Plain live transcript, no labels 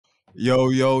Yo,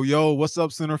 yo, yo, what's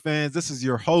up, Center fans? This is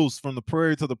your host from the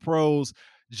Prairie to the Pros,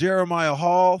 Jeremiah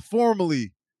Hall,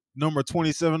 formerly number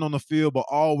 27 on the field, but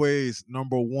always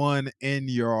number one in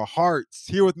your hearts.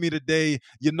 Here with me today,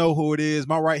 you know who it is,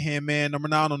 my right-hand man, number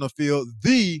 9 on the field,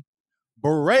 the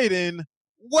Brayden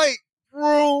Weight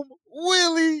Room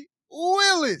Willie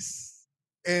Willis.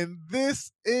 And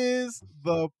this is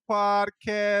the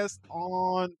podcast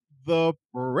on the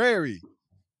Prairie.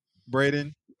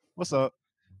 Brayden, what's up?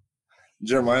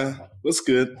 Jeremiah, what's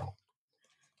good?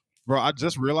 Bro, I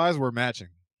just realized we're matching.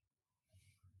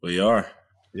 We are.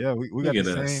 Yeah, we got Look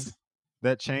the at same. us.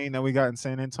 That chain that we got in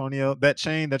San Antonio, that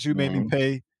chain that you made me Mhm.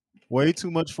 pay way too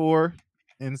much for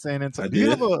in San Antonio. I Do you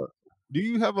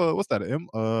did. have a what's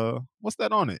that? What's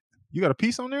that on it? You got a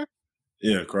piece on there?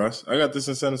 Yeah, cross. I got this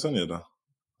in San Antonio though.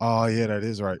 Oh yeah, that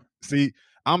is right. See,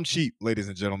 I'm cheap, ladies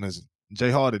and gentlemen. Jay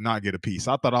Hall did not get a piece.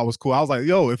 I thought I was cool. I was like,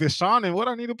 yo, if it's shining, what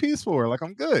I need a piece for? Like,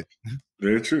 I'm good.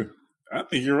 Very true. I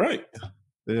think you're right.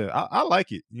 Yeah, I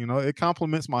like it. You know, it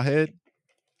complements my head.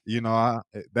 You know,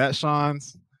 that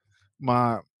shines.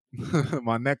 My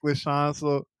my necklace shines,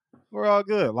 so we're all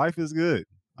good. Life is good.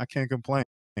 I can't complain.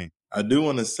 I do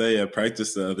want to say at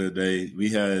practice the other day, we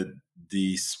had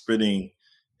the spitting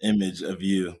image of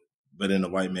you, but in a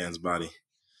white man's body.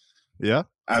 Yeah.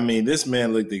 I mean, this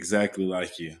man looked exactly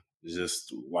like you,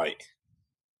 just white.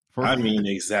 I mean,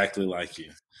 exactly like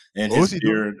you. And his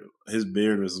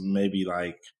beard was maybe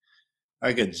like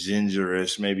a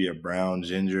gingerish, maybe a brown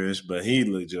gingerish, but he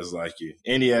looked just like you.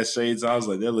 And he had shades. I was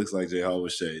like, that looks like J Hall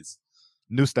with shades.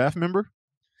 New staff member?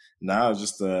 Nah,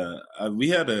 just we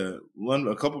had a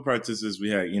couple practices. We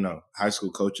had high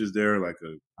school coaches there, like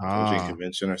a coaching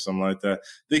convention or something like that.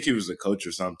 I think he was a coach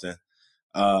or something.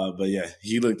 But yeah,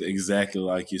 he looked exactly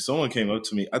like you. Someone came up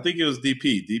to me. I think it was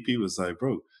DP. DP was like,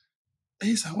 bro,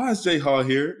 he's like, why is J Hall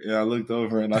here? And I looked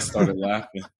over and I started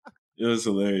laughing. It was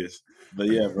hilarious. But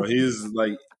yeah, bro, he was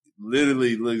like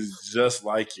literally looks just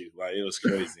like you. Like it was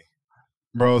crazy.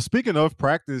 Bro, speaking of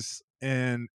practice,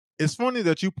 and it's funny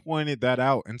that you pointed that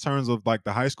out in terms of like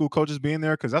the high school coaches being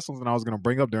there, because that's something I was going to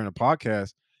bring up during the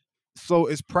podcast. So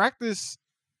is practice,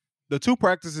 the two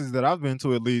practices that I've been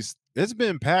to at least, it's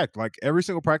been packed. Like every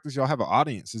single practice, y'all have an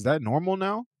audience. Is that normal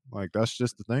now? Like that's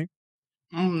just the thing?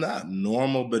 Not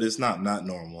normal, but it's not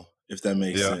normal, if that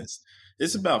makes sense.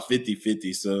 It's about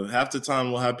 50-50. So half the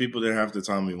time we'll have people there, half the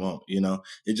time we won't.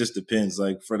 It just depends.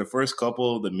 Like for the first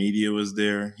couple, the media was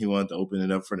there. He wanted to open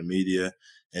it up for the media.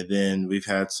 And then we've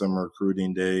had some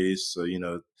recruiting days. So,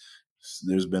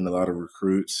 there's been a lot of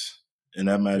recruits. And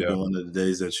that might have been one of the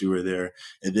days that you were there.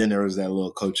 And then there was that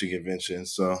little coaching convention.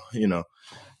 So,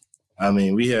 I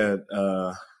mean, we had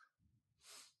the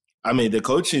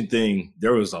coaching thing,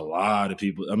 there was a lot of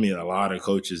people. I mean, a lot of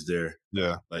coaches there.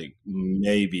 Yeah. Like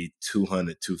maybe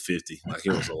 200, 250. Like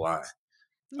it was a lot.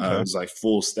 Okay. It was like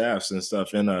full staffs and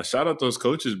stuff. And shout out those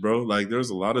coaches, bro. Like there was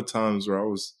a lot of times where I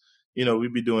was,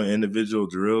 we'd be doing individual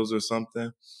drills or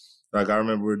something. Like I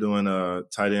remember we were doing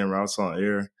tight end routes on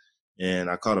air. And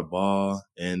I caught a ball,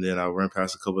 and then I ran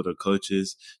past a couple of the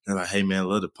coaches. They're like, "Hey, man,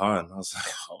 love the pod." And I was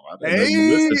like, "Oh, I didn't know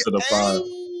you listened to the pod."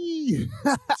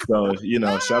 So,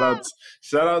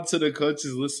 shout out to the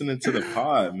coaches listening to the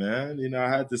pod, man. I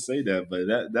had to say that, but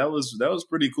that was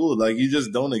pretty cool. Like you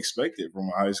just don't expect it from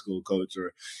a high school coach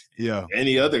or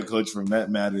any other coach from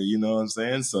that matter. You know what I'm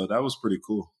saying? So that was pretty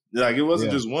cool. Like it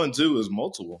wasn't just one, two, it was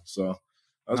multiple. So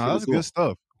that's cool. Good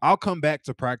stuff. I'll come back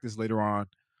to practice later on.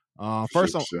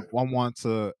 First, I want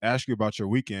to ask you about your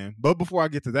weekend, but before I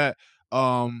get to that,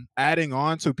 adding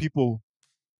on to people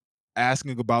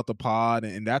asking about the pod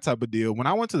and that type of deal. When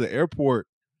I went to the airport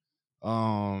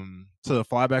to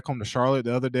fly back home to Charlotte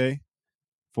the other day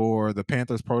for the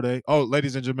Panthers Pro Day. Oh,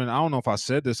 ladies and gentlemen, I don't know if I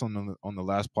said this on the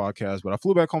last podcast, but I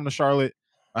flew back home to Charlotte.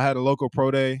 I had a local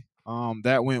pro day.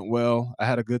 That went well. I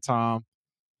had a good time.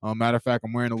 Matter of fact,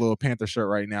 I'm wearing a little Panther shirt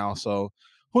right now, so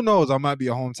who knows? I might be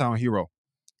a hometown hero.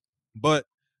 But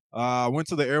I went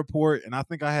to the airport, and I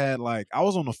think I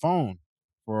was on the phone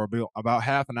for about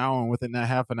half an hour, and within that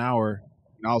half an hour,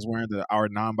 I was wearing our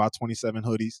 9x27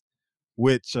 hoodies,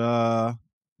 which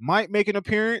might make an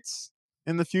appearance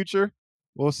in the future.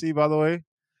 We'll see, by the way.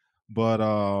 But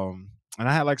and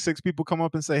I had like 6 people come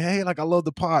up and say, "Hey, like I love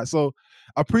the pod." So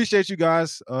I appreciate you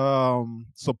guys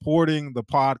supporting the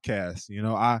podcast.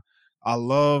 I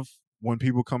love when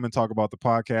people come and talk about the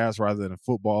podcast rather than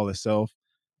football itself.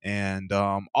 And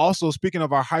also, speaking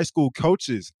of our high school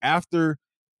coaches, after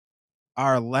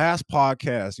our last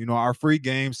podcast, our free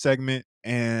game segment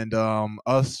and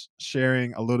us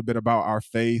sharing a little bit about our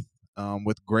faith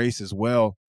with Grace as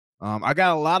well, I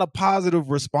got a lot of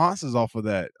positive responses off of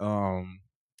that.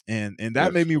 And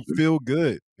that made me feel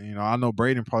good. I know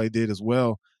Brayden probably did as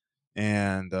well.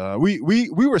 And we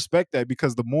respect that,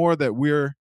 because the more that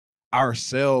we're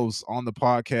ourselves on the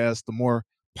podcast, the more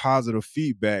positive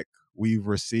feedback we've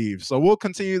received. So we'll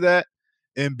continue that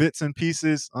in bits and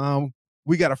pieces.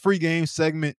 We got a free game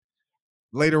segment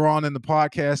later on in the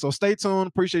podcast, so stay tuned.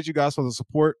 Appreciate you guys for the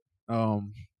support.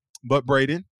 But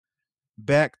Brayden,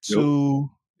 back to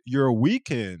your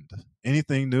weekend.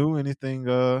 Anything new? Anything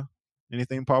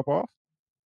pop off?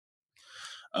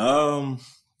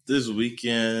 This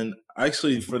weekend,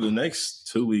 actually, for the next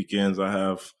 2 weekends, I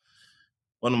have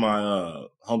one of my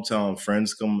hometown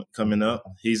friends coming up.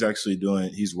 He's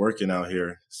working out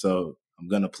here, so I'm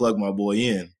gonna plug my boy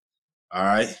in. All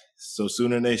right, so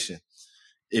Sooner Nation,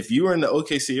 if you are in the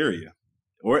OKC area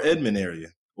or Edmond area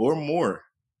or more,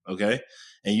 okay,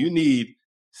 and you need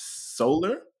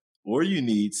solar or you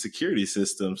need security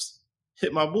systems,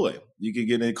 hit my boy. You can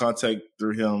get in contact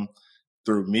through him,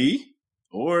 through me,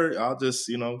 or I'll just,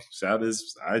 shout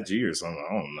his IG or something.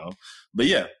 I don't know. But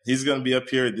yeah, he's going to be up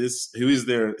here he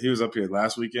was up here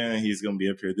last weekend. He's going to be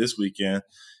up here this weekend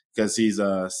because he's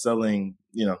selling,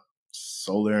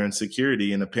 solar and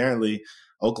security. And apparently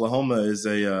Oklahoma is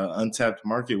a untapped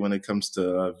market when it comes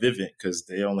to Vivint, because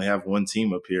they only have one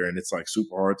team up here and it's like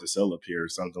super hard to sell up here or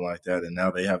something like that. And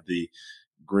now they have the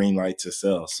green light to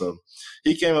sell. So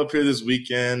he came up here this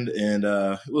weekend and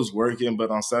it was working,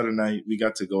 but on Saturday night we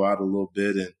got to go out a little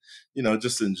bit and,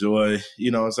 just enjoy,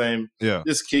 what I'm saying? Yeah.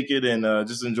 Just kick it and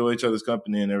just enjoy each other's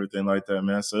company and everything like that,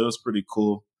 man. So it was pretty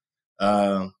cool.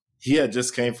 He had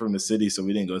just came from the city, so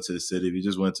we didn't go to the city. We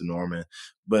just went to Norman.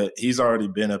 But he's already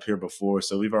been up here before,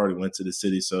 so we've already went to the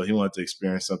city. So he wanted to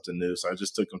experience something new. So I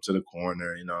just took him to the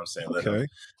corner, you know what I'm saying? Okay. Let him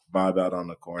vibe out on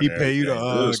the corner. He pay you to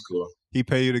it was cool. He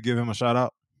pay you to give him a shout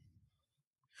out?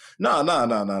 No.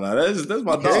 That's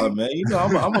my dog, man.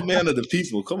 I'm a man of the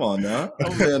people. Come on now.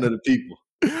 I'm a man of the people.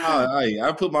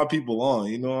 I put my people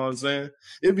on, you know what I'm saying?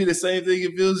 It'd be the same thing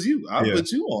if it was you. I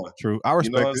put you on. True. I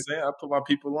respect You know what I'm saying? I put my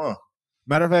people on.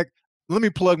 Matter of fact, let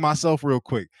me plug myself real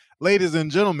quick. Ladies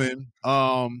and gentlemen,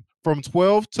 from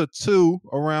 12 to 2,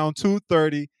 around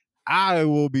 2:30, I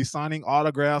will be signing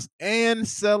autographs and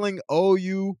selling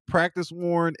OU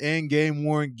practice-worn and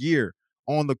game-worn gear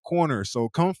on the corner. So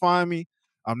come find me.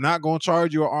 I'm not going to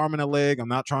charge you an arm and a leg. I'm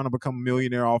not trying to become a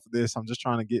millionaire off of this. I'm just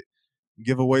trying to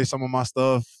give away some of my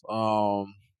stuff,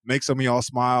 make some of y'all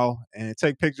smile, and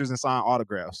take pictures and sign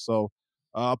autographs. So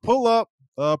pull up.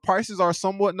 Prices are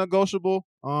somewhat negotiable.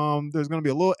 There's going to be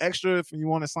a little extra if you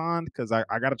want to sign, because I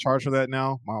got to charge for that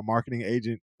now. My marketing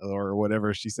agent or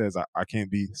whatever, she says I can't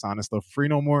be signing stuff free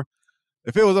no more.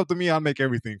 If it was up to me, I'd make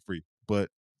everything free. But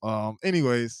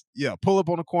anyways, yeah, pull up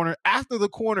on the corner. After the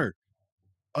corner,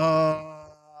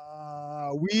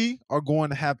 we are going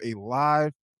to have a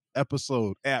live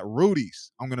episode at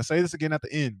Rudy's. I'm going to say this again at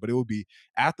the end, but it will be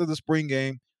after the spring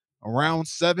game, around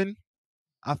 7,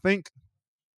 I think.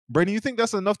 Brayden, you think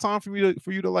that's enough time for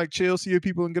you to like chill, see your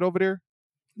people, and get over there?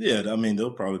 Yeah, I mean,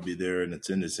 they'll probably be there in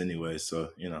attendance anyway,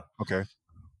 so Okay.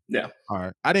 Yeah. All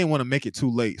right. I didn't want to make it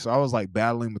too late, so I was like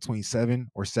battling between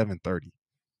 7 or 7:30.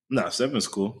 No, 7's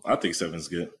cool. I think 7's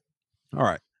good. All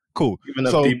right. Cool. Giving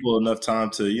people enough time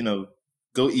to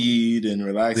go eat and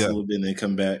relax a little bit and then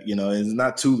come back. It's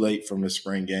not too late from a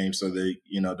spring game, so they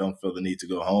don't feel the need to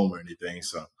go home or anything.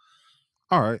 So.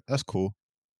 All right, that's cool.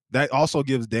 That also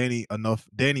gives Danny's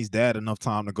dad enough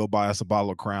time to go buy us a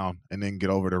bottle of Crown and then get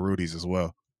over to Rudy's as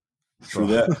well. True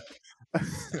that.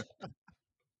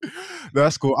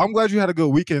 That's cool. I'm glad you had a good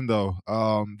weekend though.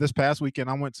 This past weekend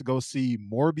I went to go see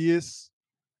Morbius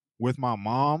with my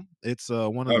mom. It's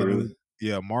one of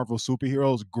the Marvel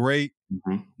superheroes. Great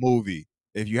movie.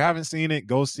 If you haven't seen it,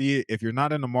 go see it. If you're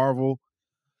not into Marvel,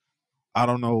 I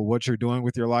don't know what you're doing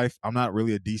with your life. I'm not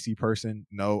really a DC person.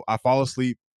 No, I fall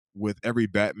asleep with every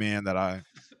Batman that I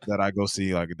go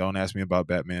see. Like, don't ask me about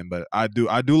Batman, but I do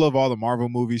love all the Marvel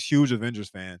movies. Huge Avengers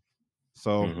fan.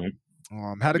 So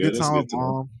had a good time with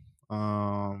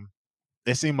mom.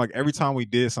 It seemed like every time we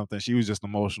did something, she was just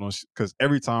emotional because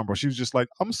every time, bro, she was just like,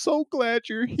 "I'm so glad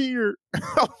you're here."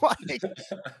 I'm like,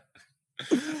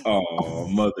 oh,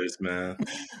 mothers, man.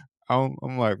 I'm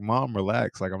like, Mom,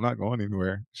 relax. Like, I'm not going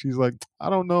anywhere. She's like, I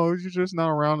don't know. You're just not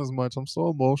around as much. I'm so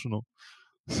emotional.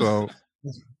 So,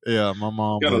 yeah, my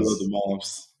mom. Gotta love the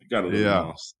moms. Gotta love the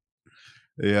moms.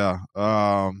 Yeah.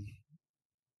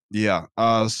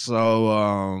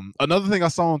 So another thing I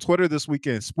saw on Twitter this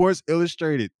weekend, Sports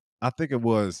Illustrated, I think it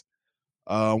was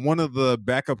one of the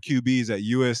backup QBs at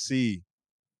USC.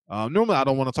 Normally I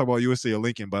don't want to talk about USC or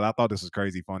Lincoln, but I thought this was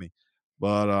crazy funny.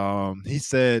 But he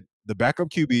said, the backup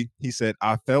QB, he said,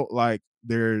 I felt like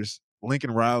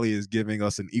Lincoln Riley is giving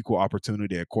us an equal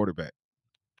opportunity at quarterback.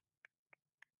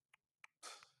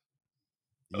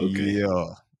 Okay.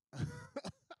 Yeah.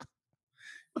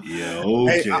 Yeah.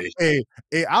 Hey, Okay.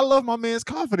 hey, I love my man's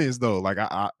confidence though. Like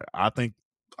I think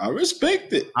I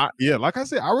respect it. yeah, like I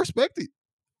said, I respect it.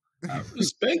 I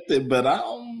respect it, but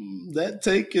that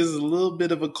take is a little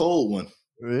bit of a cold one.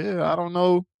 Yeah, I don't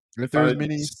know if If there's I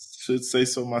many. should say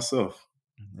so myself.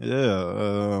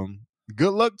 Yeah.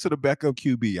 Good luck to the backup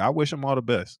QB. I wish him all the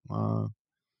best.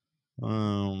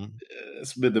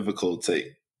 It's a bit of a cold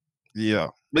take. Yeah.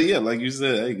 But yeah, like you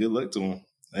said, hey, good luck to him.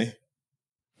 Hey.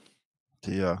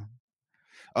 Yeah.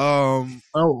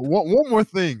 One more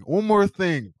thing. One more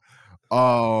thing.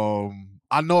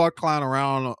 I know I clown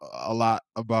around a lot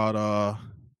about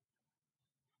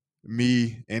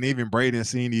me and even Brayden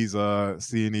seeing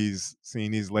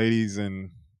these ladies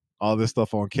and all this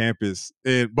stuff on campus.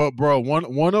 But bro,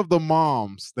 one of the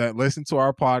moms that listened to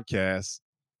our podcast,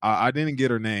 I didn't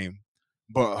get her name,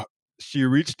 but she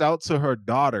reached out to her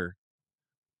daughter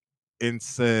and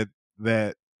said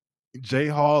that Jay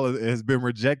Hall has been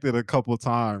rejected a couple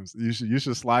times. You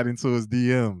should slide into his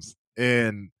DMs.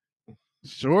 And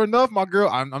sure enough, my girl,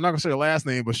 I'm not gonna say her last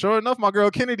name, but sure enough, my girl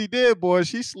Kennedy did, boy.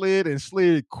 She slid and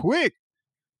slid quick.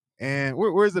 And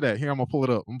where is it at? Here, I'm gonna pull it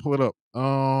up.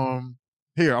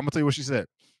 Here, I'm gonna tell you what she said.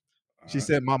 She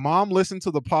said, "My mom listened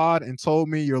to the pod and told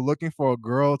me you're looking for a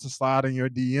girl to slide in your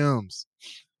DMs."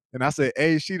 And I said,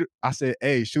 "Hey, shoot or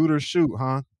shoot,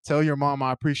 huh? Tell your mom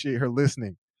I appreciate her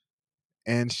listening."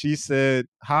 And she said,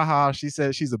 haha, she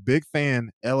said she's a big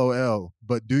fan, LOL.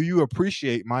 But do you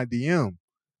appreciate my DM?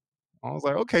 I was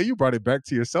like, okay, you brought it back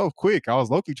to yourself quick. I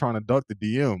was low-key trying to duck the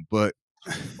DM, but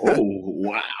Oh,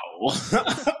 wow.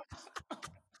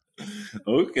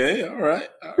 Okay, all right.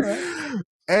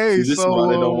 Hey, See, this is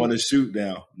why they don't want so to shoot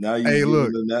now. Now you hey, giving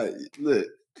look, them that. Look.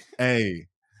 hey,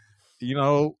 you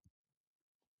know,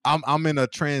 I'm in a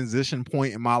transition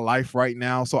point in my life right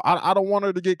now, so I don't want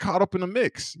her to get caught up in the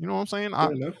mix. You know what I'm saying?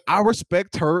 Fair enough. I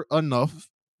respect her enough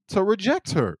to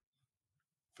reject her.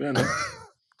 Fair enough.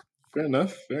 Fair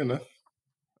enough. Fair enough.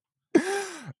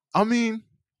 I mean,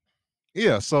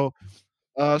 yeah. So,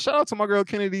 shout out to my girl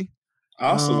Kennedy.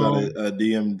 I also got a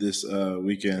DM this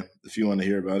weekend. If you want to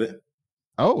hear about it.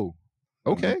 Oh,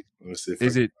 okay. Let me see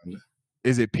if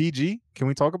is it PG? Can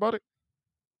we talk about it?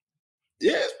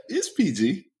 Yeah, it's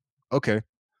PG. Okay.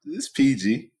 It's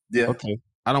PG. Yeah. Okay.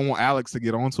 I don't want Alex to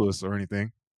get onto us or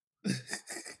anything.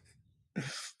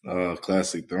 Oh,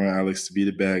 classic. Throwing Alex to be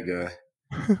the bad guy.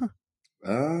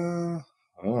 I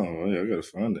gotta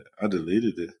find it. I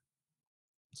deleted it.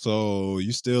 So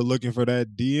you still looking for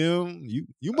that DM?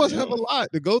 You must have a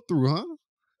lot to go through, huh?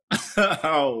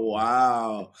 Oh,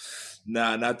 wow.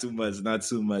 Nah, not too much,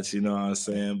 you know what I'm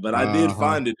saying? But I did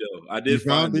find it though. I did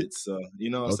find it. So, you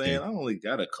know what I'm saying? I only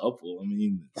got a couple. I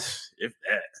mean, if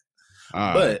that.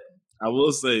 But I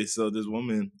will say, so this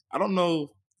woman, I don't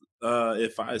know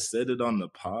if I said it on the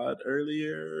pod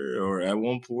earlier or at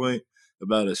one point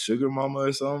about a sugar mama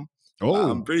or something.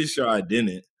 I'm pretty sure I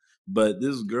didn't. But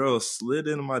this girl slid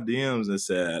into my DMs and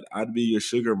said, I'd be your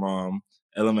sugar mom,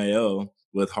 LMAO,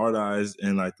 with heart eyes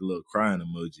and like the little crying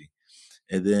emoji.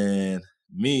 And then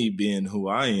me being who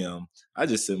I am, I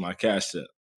just sent my cash app.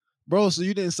 Bro, so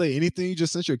you didn't say anything? You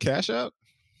just sent your cash app?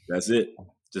 That's it.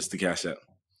 Just the cash app.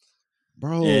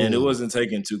 Bro. And it wasn't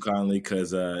taken too kindly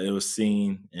because it was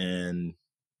seen and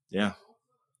yeah,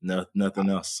 nothing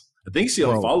else. I think she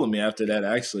unfollowed me after that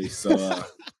actually. So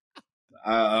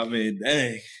I mean,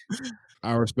 dang.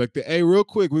 I respect it. Hey, real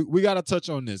quick, we got to touch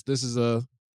on this. This is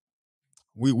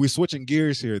we switching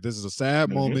gears here. This is a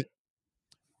sad moment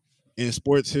in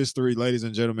sports history, ladies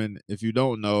and gentlemen. If you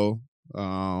don't know,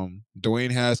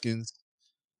 Dwayne Haskins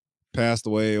passed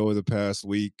away over the past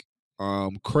week.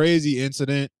 Crazy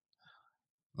incident.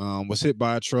 Was hit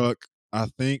by a truck. I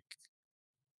think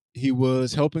he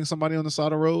was helping somebody on the side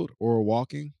of the road or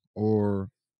walking or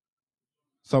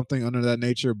something under that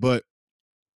nature. But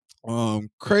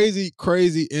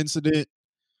crazy incident.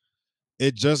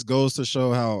 It just goes to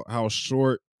show how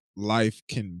short life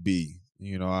can be.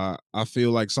 You know, I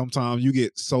feel like sometimes you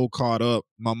get so caught up.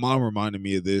 My mom reminded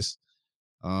me of this.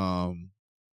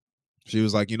 She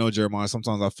was like, you know, Jeremiah,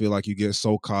 sometimes I feel like you get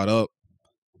so caught up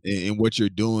in what you're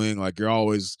doing. Like you're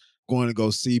always going to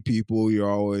go see people. You're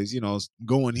always, you know,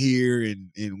 going here and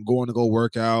going to go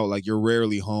work out. Like you're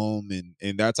rarely home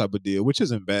and that type of deal, which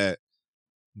isn't bad.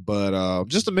 But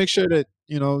just to make sure that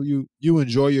you know you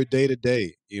enjoy your day to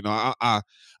day. You know, I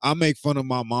make fun of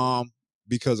my mom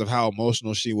because of how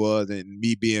emotional she was and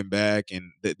me being back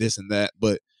and this and that.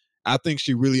 But I think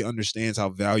she really understands how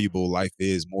valuable life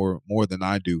is more than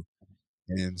I do.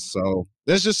 And so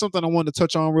that's just something I wanted to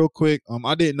touch on real quick.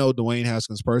 I didn't know Dwayne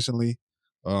Haskins personally.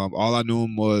 All I knew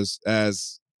him was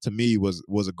as to me was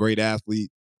a great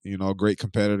athlete, a great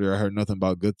competitor. I heard nothing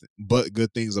about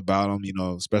good things about him,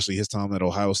 especially his time at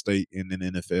Ohio State and in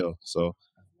the NFL. So,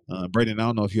 Brayden, I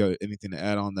don't know if you have anything to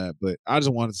add on that, but I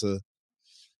just wanted to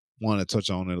touch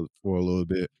on it for a little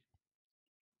bit.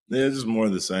 Yeah, it's just more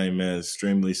of the same, man.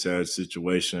 Extremely sad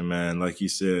situation, man. Like you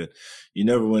said, you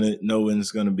never know when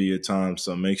it's going to be your time.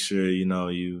 So make sure,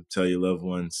 you tell your loved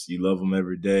ones you love them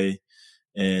every day,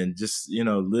 and just,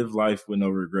 live life with no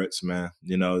regrets, man.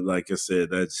 Like I said,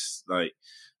 that's like,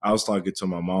 I was talking to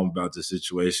my mom about the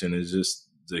situation. It's just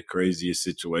the craziest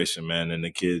situation, man. And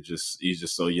the kid he's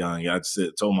just so young.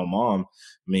 Told my mom,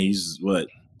 I mean, he's what,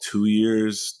 3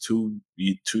 years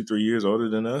older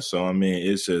than us. So, I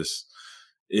mean,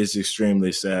 it's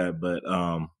extremely sad, but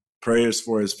prayers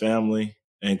for his family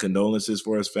and condolences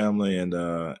for his family,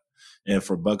 and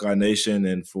for Buckeye Nation,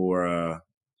 and for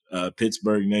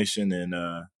Pittsburgh Nation,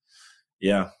 and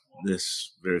yeah,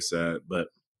 this very sad. But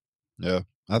yeah,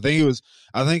 I think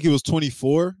he was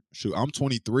 24. Shoot, I'm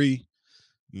 23.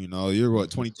 You're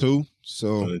what, 22?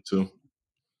 So 22.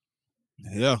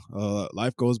 Yeah,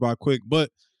 life goes by quick, but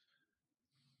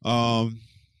for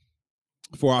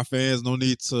our fans,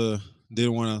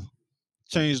 didn't want to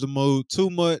change the mood too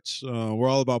much. We're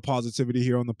all about positivity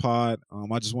here on the pod.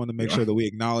 I just wanted to make sure that we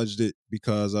acknowledged it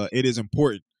because it is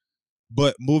important.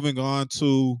 But moving on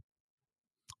to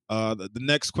the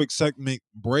next quick segment,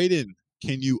 Brayden,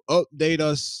 can you update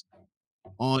us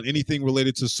on anything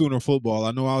related to Sooner football?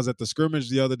 I know I was at the scrimmage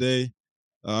the other day,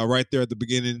 right there at the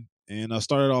beginning, and I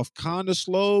started off kind of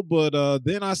slow, but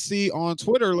then I see on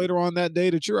Twitter later on that day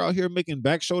that you're out here making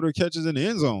back shoulder catches in the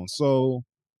end zone. So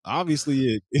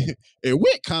obviously it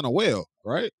went kind of well,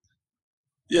 right?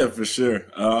 Yeah, for sure.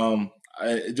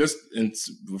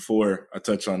 Before I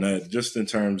touch on that, just in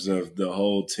terms of the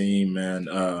whole team, man,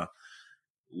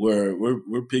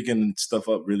 we're picking stuff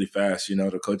up really fast.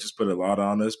 The coaches put a lot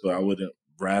on us, but I wouldn't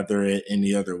rather it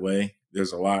any other way.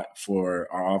 There's a lot for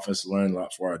our offense to learn, a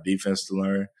lot for our defense to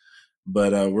learn,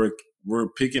 but we're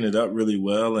picking it up really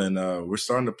well, and we're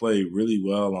starting to play really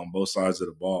well on both sides of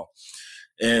the ball.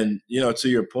 And, to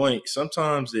your point,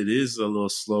 sometimes it is a little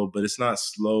slow, but it's not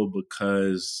slow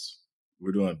because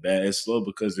we're doing bad. It's slow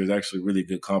because there's actually really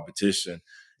good competition.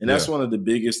 And that's one of the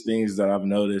biggest things that I've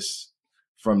noticed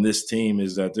from this team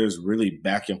is that there's really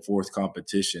back and forth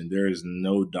competition. There is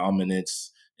no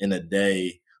dominance in a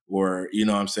day, or, what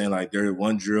I'm saying, like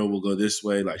one drill will go this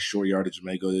way, like short yardage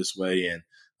may go this way, and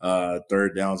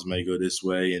third downs may go this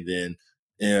way, and then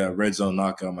red zone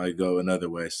knockout might go another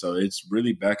way. So it's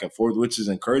really back and forth, which is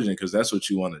encouraging because that's what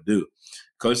you want to do.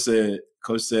 Coach said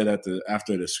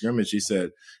after the scrimmage, he said,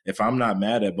 if I'm not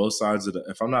mad at both sides of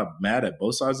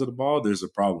the ball, there's a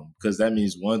problem, because that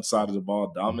means one side of the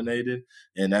ball dominated,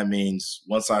 and that means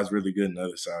one side's really good and the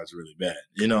other side's really bad.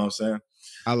 You know what I'm saying?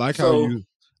 I like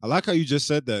how you just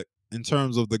said that in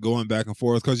terms of the going back and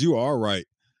forth, because you are right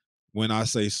when I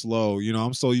say slow.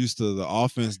 I'm so used to the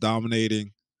offense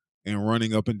dominating and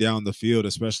running up and down the field,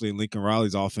 especially in Lincoln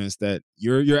Riley's offense, that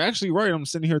you're actually right. I'm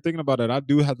sitting here thinking about it. I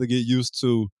do have to get used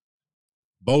to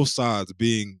both sides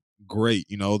being great,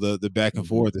 the back and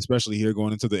forth, especially here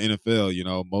going into the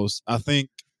NFL. I think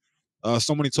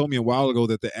somebody told me a while ago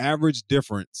that the average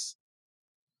difference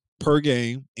per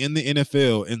game in the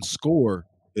NFL in score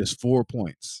is 4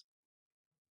 points.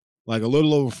 Like a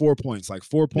little over 4 points, like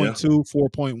 4.2,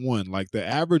 4.1. Like the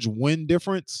average win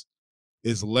difference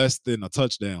is less than a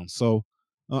touchdown. So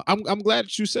I'm glad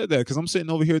that you said that, because I'm sitting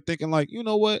over here thinking like, you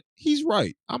know what? He's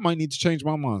right. I might need to change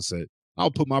my mindset. I'll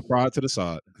put my pride to the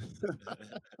side.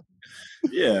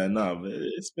 Yeah, no, but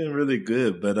it's been really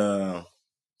good. But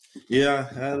yeah,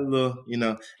 I had a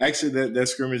little, actually that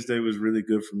scrimmage day was really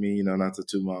good for me, not to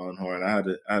toot my own horn. I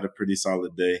had a pretty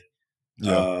solid day.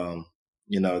 Yeah.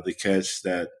 The catch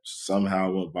that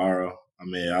somehow went viral. I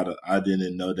mean, I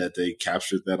didn't know that they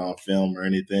captured that on film or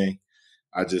anything.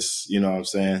 I just, what I'm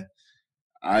saying,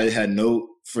 I had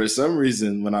for some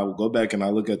reason, when I would go back and I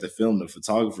look at the film, the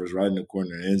photographer's right in the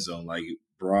corner of the end zone, like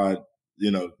broad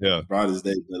as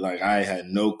day, but like I had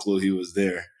no clue he was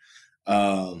there.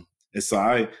 And so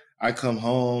I come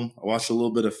home, I watch a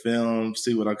little bit of film,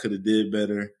 see what I could have did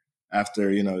better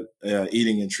after,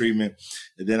 eating and treatment.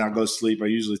 And then I go sleep. I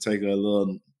usually take a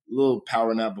little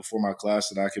power nap before my class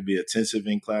so that I could be attentive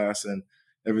in class and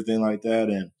everything like that.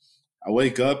 And I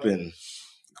wake up and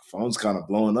the phone's kind of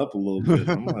blowing up a little bit.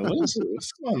 I'm like, what's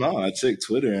going on? I check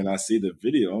Twitter and I see the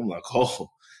video. I'm like, oh,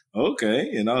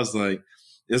 okay. And I was like,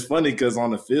 it's funny because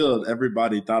on the field,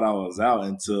 everybody thought I was out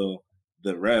until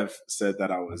the ref said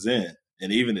that I was in.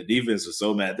 And even the defense was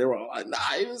so mad. They were all like, nah,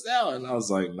 he was out. And I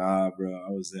was like, nah, bro, I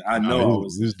was in. I know I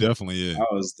was in. He was definitely in. I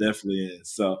was definitely in.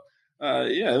 So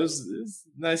Yeah, it was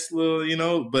nice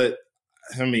little, but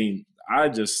I mean, I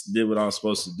just did what I was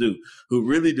supposed to do. Who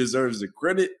really deserves the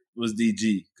credit was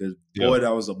DG, because boy,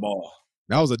 that was a ball.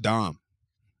 That was a dime.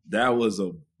 That was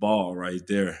a ball right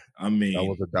there. I mean, that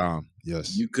was a dime.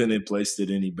 Yes, you couldn't have placed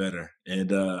it any better, and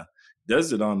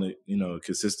does it on a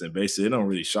consistent basis. It don't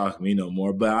really shock me no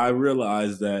more. But I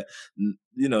realize that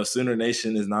Sooner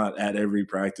Nation is not at every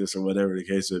practice or whatever the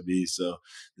case would be. So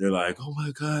they're like, oh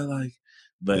my god, like.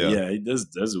 But yeah, it does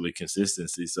it with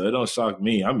consistency. So it don't shock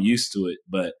me. I'm used to it.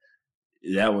 But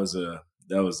that was a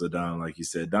dime, like you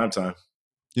said, dime time.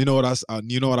 You know what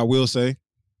I will say?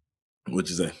 What'd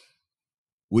you say?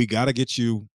 We got to get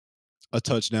you a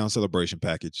touchdown celebration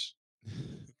package.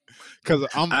 Because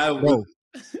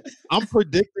I'm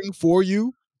predicting for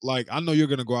you. Like, I know you're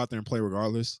going to go out there and play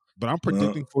regardless, but I'm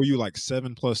predicting for you like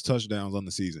 7+ touchdowns on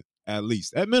the season, at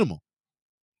least, at minimum.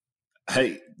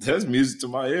 Hey, that's music to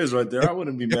my ears right there. I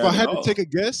wouldn't be mad at all. If I had to take a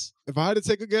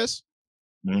guess,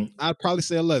 I'd probably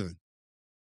say 11.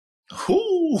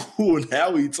 Ooh,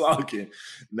 now we talking.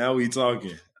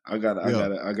 I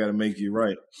gotta make you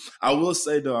right. I will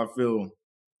say though, I feel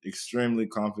extremely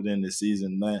confident this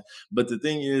season, man. But the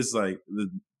thing is, like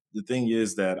the thing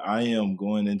is that I am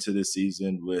going into the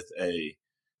season with a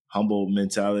humble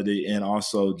mentality and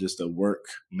also just a work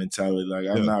mentality. Like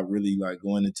I'm not really like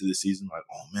going into the season like,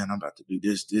 oh man, I'm about to do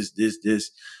this.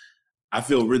 I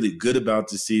feel really good about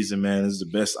the season, man. It's the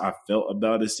best I felt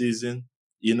about the season,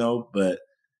 but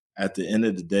at the end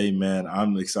of the day, man,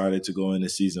 I'm excited to go in the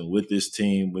season with this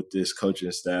team, with this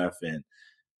coaching staff, and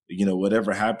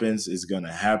whatever happens is going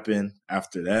to happen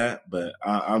after that. But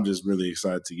I'm just really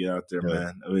excited to get out there,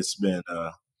 man. It's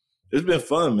been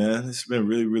fun, man. It's been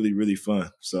really, really, really fun.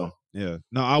 So yeah.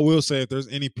 Now I will say, if there's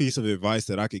any piece of advice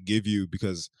that I could give you,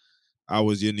 because I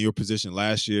was in your position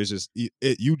last year, it's just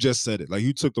you just said it. Like,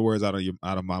 you took the words out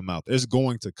of my mouth. It's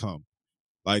going to come.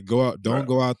 Like, go out. Don't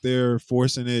go out there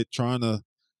forcing it, trying to,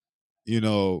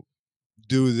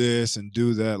 do this and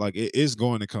do that. Like, it is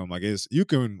going to come. Like, you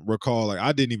can recall, like,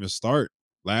 I didn't even start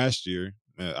last year.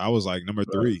 I was like number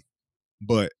 3.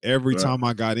 But every time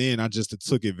I got in, I just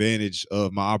took advantage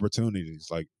of my opportunities.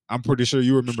 Like, I'm pretty sure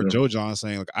you remember Joe John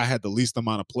saying, like, I had the least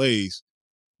amount of plays,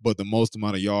 but the most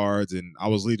amount of yards, and I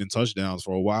was leading touchdowns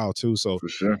for a while too. So for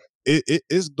sure,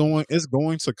 it's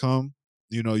going to come.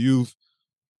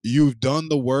 You've done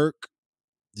the work.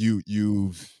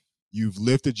 You've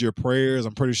lifted your prayers.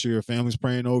 I'm pretty sure your family's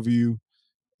praying over you,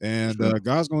 and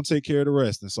God's gonna take care of the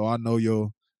rest. And so I know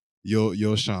you'll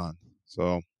shine.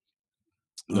 So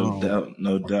no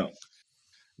doubt.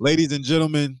 Ladies and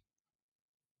gentlemen,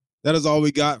 that is all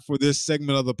we got for this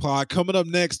segment of the pod. Coming up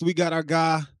next, we got our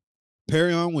guy,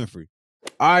 Perrion Winfrey.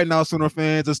 All right, now, Sooner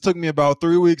fans, it's took me about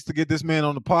 3 weeks to get this man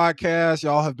on the podcast.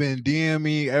 Y'all have been DMing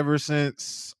me ever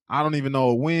since, I don't even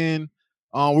know when.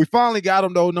 We finally got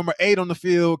him, though, number 8 on the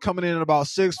field, coming in at about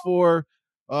 6'4",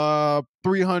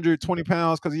 320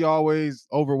 pounds, because he always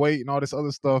overweight and all this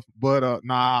other stuff. But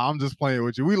nah, I'm just playing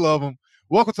with you. We love him.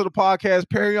 Welcome to the podcast,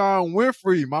 Perrion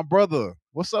Winfrey, my brother.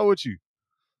 What's up with you?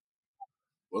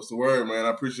 What's the word, man? I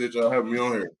appreciate y'all having me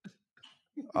on here.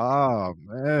 Oh,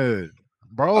 man.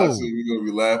 Bro. I see you're going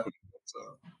to be laughing.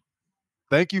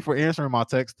 Thank you for answering my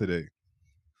text today.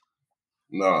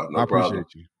 No I appreciate problem.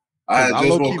 you. I had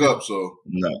just woke up, so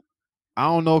no. I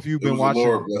don't know if you've been watching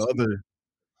the other.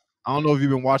 I don't know if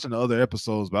you've been watching the other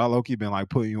episodes, but I low-key been like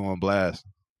putting you on blast.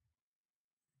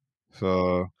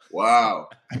 So wow,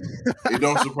 it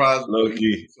don't surprise me.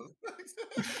 Low-key.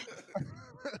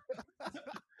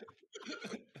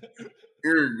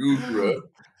 You're a goof, bro.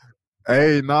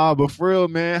 Hey, nah, but for real,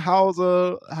 man, how's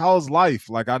life?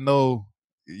 Like, I know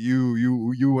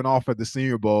you went off at the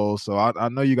Senior Bowl, so I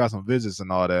know you got some visits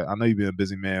and all that. I know you've been a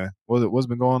busy man. What's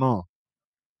been going on?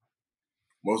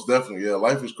 Most definitely, yeah.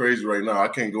 Life is crazy right now. I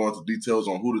can't go into details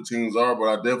on who the teams are, but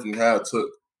I definitely have took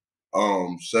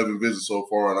 7 visits so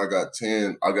far, and I got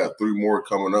 10. I got 3 more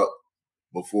coming up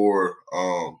before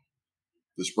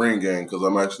the spring game, because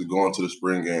I'm actually going to the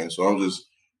spring game. So I'm just,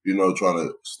 trying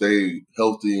to stay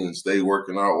healthy and stay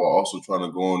working out while also trying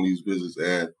to go on these visits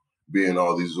and be in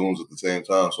all these Zooms at the same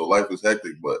time. So life is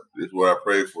hectic, but it's what I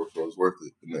prayed for, so it's worth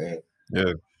it in the end.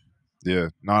 Yeah.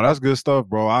 No, that's good stuff,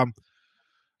 bro. I'm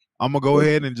gonna go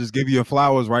ahead and just give you your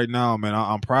flowers right now, man.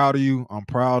 I'm proud of you. I'm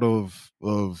proud of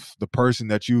the person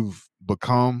that you've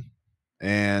become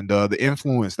and the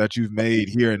influence that you've made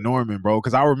here in Norman, bro.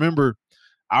 Because I remember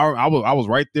I was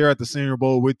right there at the Senior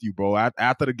Bowl with you, bro.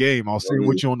 After the game, I was sitting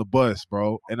with you on the bus,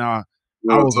 bro, and I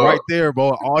was right there,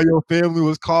 bro. All your family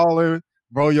was calling,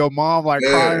 bro. Your mom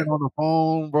crying on the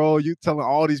phone, bro. You telling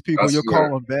all these people you're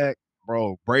calling back,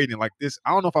 bro, Brayden, like this.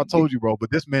 I don't know if I told you, bro,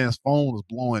 but this man's phone was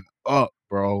blowing up,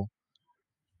 bro.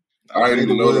 I didn't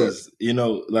even know that.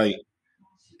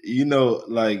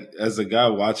 Like as a guy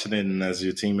watching it and as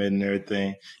your teammate and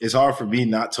everything, it's hard for me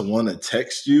not to want to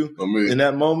text you in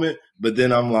that moment. But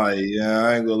then I'm like, yeah,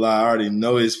 I ain't gonna lie, I already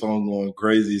know his phone going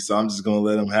crazy, so I'm just gonna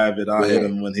let him have it. I'll hit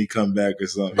him when he come back or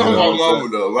something. My mama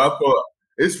though, I thought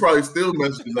it's probably still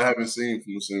messages I haven't seen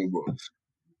from the Senior Bowl.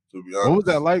 To be honest, what was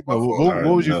that like though?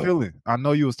 What was you feeling? I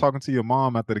know you was talking to your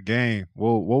mom after the game.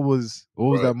 What was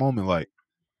that moment like?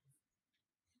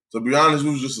 To be honest, it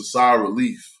was just a sigh of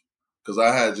relief because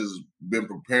I had just been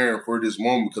preparing for this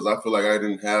moment because I feel like I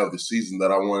didn't have the season that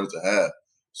I wanted to have.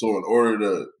 So in order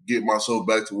to get myself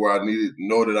back to where I needed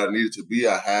to be,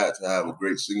 I had to have a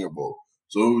great Senior Bowl.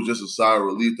 So it was just a sigh of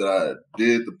relief that I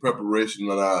did the preparation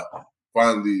and I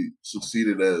finally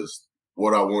succeeded as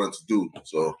what I wanted to do.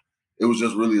 So it was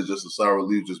just really just a sigh of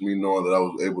relief, just me knowing that I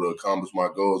was able to accomplish my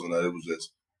goals and that it was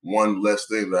just one less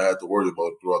thing that I had to worry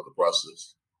about throughout the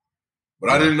process. But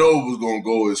I didn't know it was going to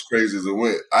go as crazy as it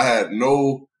went. I had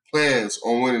no plans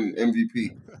on winning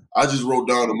MVP. I just wrote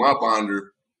down in my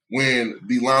binder win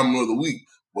the lineman of the week.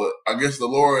 But I guess the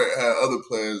Lord had other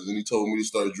plans, and he told me to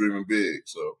start dreaming big.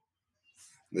 So,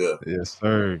 yeah. Yes,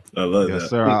 sir. I love that. Yes,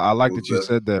 sir. I like that you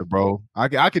said that, bro. I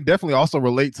can definitely also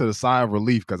relate to the sigh of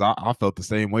relief because I felt the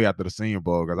same way after the Senior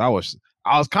Bowl because I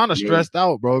was kind of stressed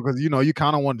out, bro, because, you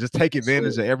kind of want to just take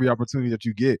advantage of every opportunity that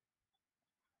you get.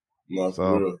 No,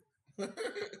 for real.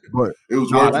 But it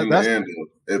was worth it in the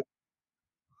end.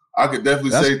 I could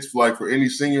definitely say, like, for any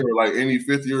senior or like any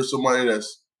fifth year or somebody that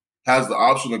has the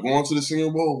option of going to the Senior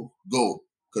Bowl, go,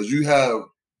 because you have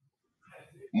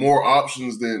more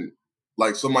options than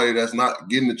like somebody that's not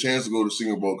getting the chance to go to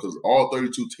Senior Bowl. Because all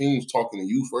 32 teams talking to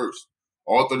you first,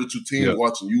 all 32 teams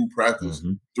watching you practice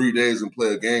 3 days and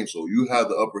play a game, so you have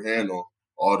the upper hand on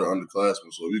all the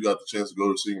underclassmen. So if you got the chance to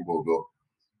go to Senior Bowl, go.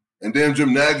 And then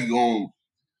Jim Nagy gonna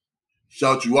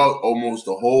shout you out almost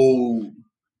a whole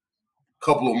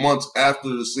couple of months after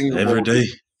the Senior Bowl,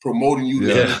 promoting you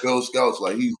to NFL scouts.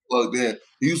 Like, he's plugged in.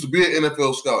 He used to be an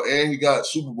NFL scout, and he got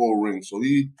Super Bowl rings, so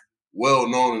he well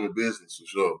known in the business for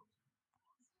sure.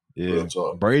 Yeah,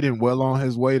 Brayden well on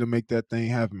his way to make that thing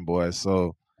happen, boys.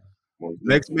 So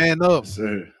next man up,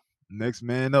 sir. Next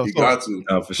man up. He got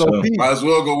to. For sure. Pete, might as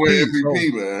well go win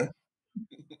MVP, man.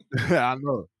 I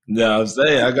know. Yeah, I'm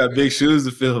saying I got big shoes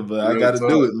to fill, but I got to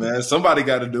do it, man. Somebody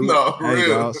got to do it. No, for real.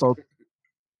 Dog, so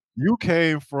you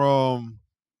came from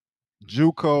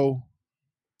JUCO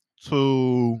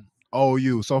to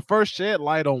OU. So first, shed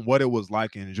light on what it was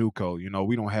like in JUCO.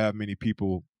 We don't have many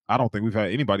people. I don't think we've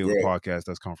had anybody on the podcast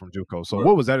that's come from JUCO. So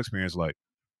what was that experience like?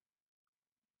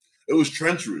 It was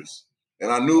treacherous. And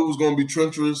I knew it was going to be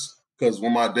treacherous because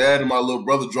when my dad and my little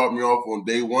brother dropped me off on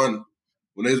day one,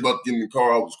 when they was about to get in the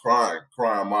car, I was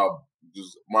crying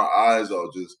my eyes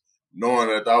out, just knowing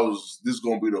that this is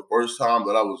going to be the first time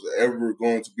that I was ever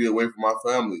going to be away from my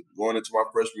family, going into my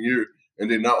freshman year. And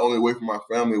then not only away from my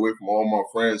family, away from all my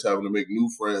friends, having to make new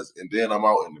friends, and then I'm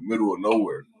out in the middle of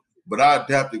nowhere. But I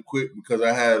adapted quick because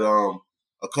I had a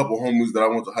couple homies that I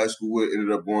went to high school with,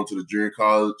 ended up going to the junior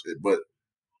college. But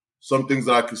some things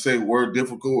that I could say were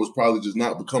difficult was probably just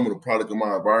not becoming a product of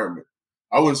my environment.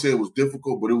 I wouldn't say it was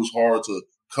difficult, but it was hard to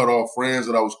cut off friends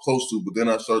that I was close to. But then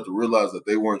I started to realize that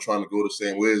they weren't trying to go the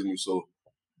same way as me. So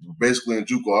basically in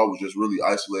JUCO, I was just really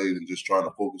isolated and just trying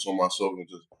to focus on myself and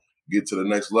just get to the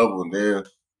next level. And then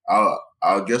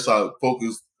I guess I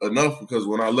focused enough because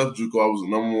when I left JUCO, I was the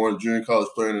number one junior college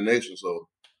player in the nation. So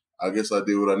I guess I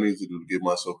did what I needed to do to get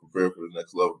myself prepared for the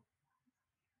next level.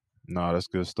 No, that's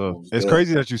good stuff. It's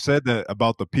crazy that you said that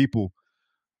about the people,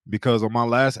 because on my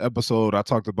last episode, I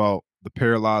talked about the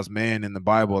paralyzed man in the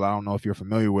Bible. I don't know if you're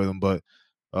familiar with him, but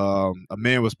a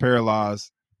man was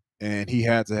paralyzed and he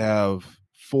had to have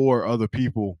 4 other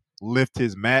people lift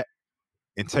his mat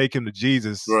and take him to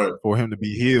Jesus for him to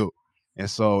be healed. And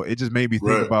so it just made me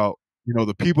think about,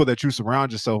 the people that you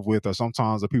surround yourself with are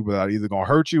sometimes the people that are either going to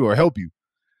hurt you or help you.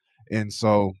 And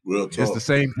so it's the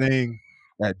same thing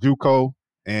at JUCO.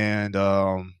 And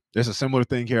there's a similar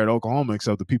thing here at Oklahoma,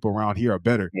 except the people around here are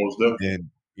better. Most definitely. And,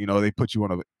 they put you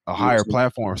on a higher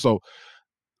platform. So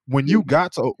when you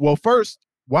got to, first,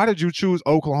 why did you choose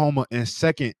Oklahoma? And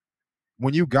second,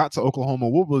 when you got to Oklahoma,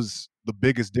 what was the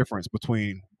biggest difference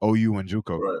between OU and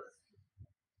JUCO? Right.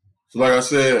 So like I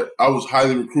said, I was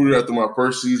highly recruited after my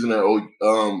first season at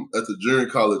the junior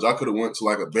college. I could have went to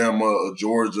like a Bama, a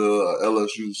Georgia, a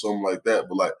LSU, something like that.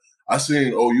 But like I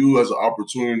seen OU as an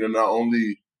opportunity to not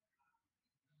only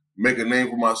make a name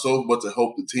for myself, but to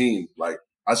help the team. Like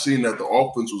I seen that the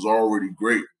offense was already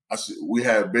great. We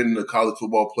had been in the college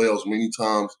football playoffs many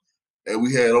times. and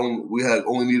we had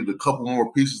only needed a couple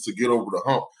more pieces to get over the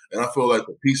hump. And I feel like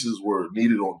the pieces were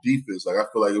needed on defense. Like I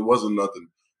feel like it wasn't nothing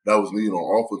that was needed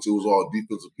on offense. It was all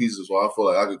defensive pieces. So I feel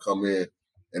like I could come in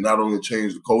and not only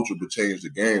change the culture but change the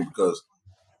game, because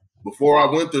before I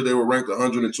went there, they were ranked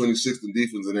 126th in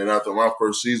defense, and then after my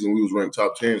first season, we was ranked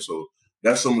top 10. So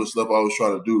that's some of the stuff I was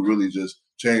trying to do, really just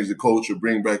change the culture,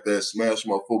 bring back that smash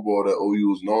mouth football that OU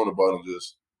was known about, and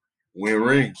just win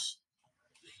rings.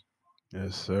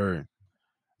 Yes, sir.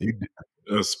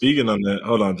 Speaking on that,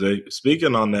 hold on, Jay.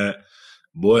 Speaking on that,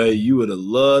 boy, you would have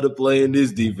loved to play in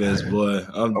this defense, boy.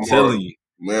 I'm telling you.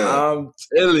 Man. I'm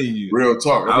telling you. Real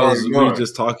talk. We were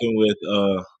just talking with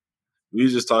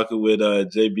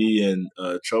JB and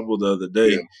Trouble the other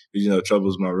day. Yeah.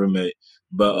 Trouble's my roommate.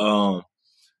 But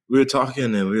we were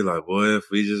talking and we were like, boy, if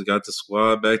we just got the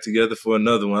squad back together for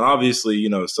another one. Obviously,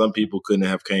 some people couldn't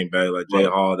have came back. Like Jay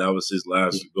Hall, that was his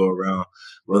last go around.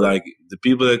 But like the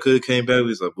people that could have came back, we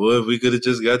was like, boy, if we could have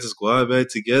just got the squad back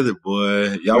together,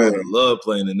 boy, y'all would have loved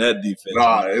playing in that defense.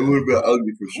 Nah, it would have been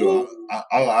ugly for sure.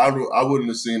 I wouldn't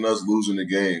have seen us losing the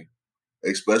game,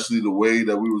 especially the way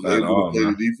that we was able to play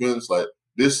the defense. Like,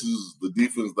 this is the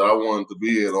defense that I wanted to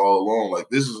be in all along. Like,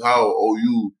 this is how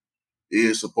OU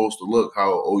is supposed to look,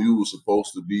 how OU was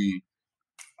supposed to be.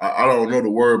 I don't know the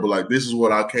word, but like, this is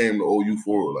what I came to OU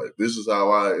for. Like, this is how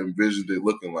I envisioned it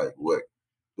looking like.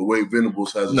 The way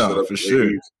Venables has it set up, for sure.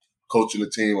 Coaching the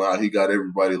team, how he got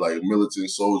everybody like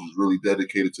militant soldiers really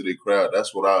dedicated to their crowd.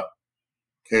 That's what I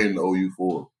came to OU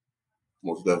for,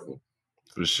 most definitely.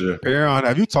 For sure. Perrion,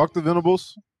 have you talked to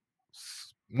Venables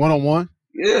one-on-one?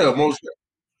 Yeah,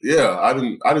 I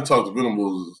didn't talk to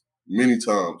Venables many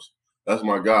times. That's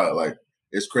my guy. Like,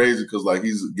 it's crazy because like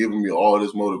he's giving me all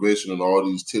this motivation and all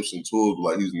these tips and tools, but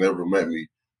like he's never met me,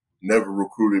 never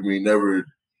recruited me, never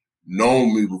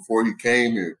known me before he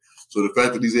came here. So the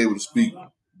fact that he's able to speak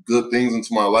good things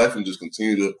into my life and just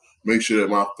continue to make sure that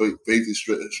my faith is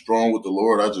strong with the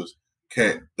Lord, I just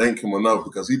can't thank him enough,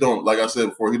 because he don't, like I said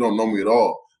before, he don't know me at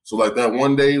all. So like that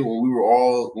one day when we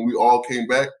all came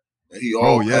back and he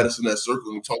had us in that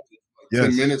circle and we talked for like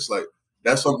 10 minutes, like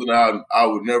that's something that I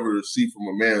would never see from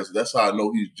a man. So that's how I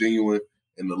know he's genuine,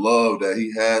 and the love that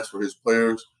he has for his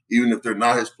players, even if they're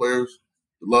not his players.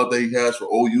 The love that he has for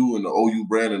OU and the OU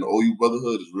brand and the OU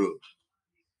brotherhood is real.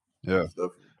 Yeah.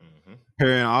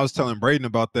 Perrion, I was telling Brayden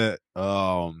about that.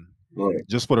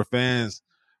 Just for the fans,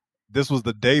 this was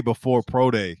the day before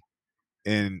Pro Day,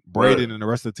 and Brayden and the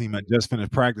rest of the team had just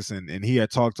finished practicing, and he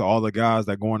had talked to all the guys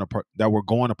that were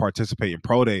going to participate in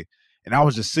Pro Day, and I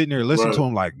was just sitting there listening to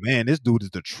him like, man, this dude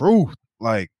is the truth.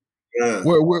 Like,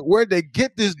 where'd they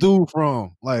get this dude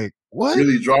from? Like, what?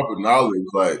 Really dropping knowledge,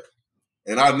 like.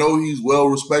 And I know he's well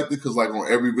respected because, like,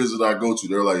 on every visit I go to,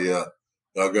 they're like, yeah,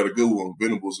 y'all got a good one.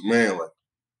 Venables, man. Like,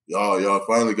 y'all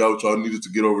finally got what y'all needed to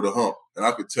get over the hump. And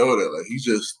I could tell that. Like, he's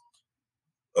just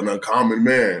an uncommon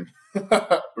man.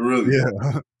 Really.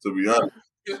 Yeah. To be honest.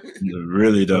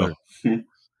 Really, though.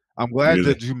 I'm glad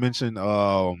that you mentioned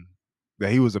that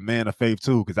he was a man of faith,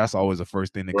 too, because that's always the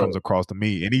first thing that comes across to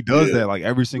me. And he does that, like,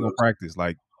 every single practice.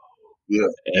 Like,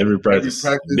 every practice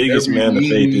biggest man of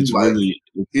faith. It's like, really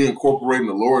he incorporating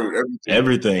the Lord in everything.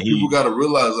 Everything. People got to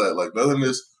realize that, like, nothing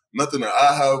that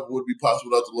I have would be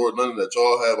possible without the Lord. Nothing that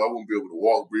y'all have, I wouldn't be able to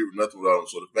walk, breathe, or nothing without him.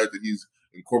 So the fact that he's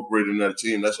incorporated in that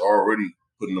team, that's already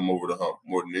putting them over the hump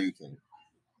more than anything.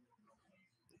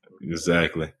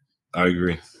 Exactly, I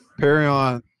agree.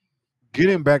 Perrion,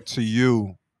 getting back to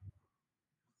you,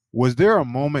 was there a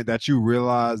moment that you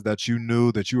realized that you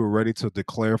knew that you were ready to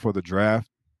declare for the draft?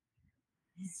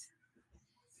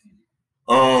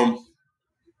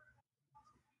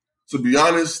 To be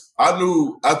honest, I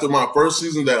knew after my first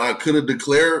season that I could have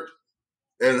declared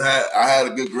and I had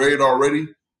a good grade already.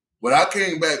 But I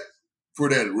came back for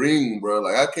that ring, bro.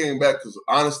 Like, I came back because,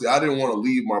 honestly, I didn't want to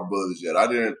leave my brothers yet. I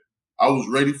was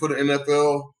ready for the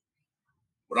NFL,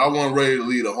 but I wasn't ready to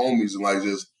leave the homies and, like,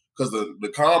 just because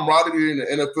the camaraderie in the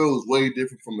NFL is way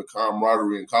different from the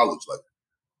camaraderie in college. Like,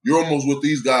 you're almost with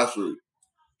these guys for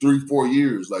 3-4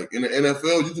 years. Like, in the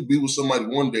NFL, you could be with somebody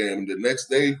one day and the next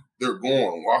day they're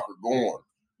gone, Walker gone.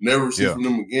 Never see from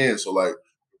them again. So, like,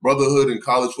 brotherhood in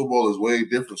college football is way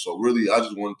different. So, really, I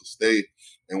just wanted to stay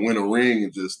and win a ring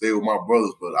and just stay with my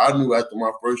brothers. But I knew after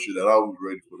my first year that I was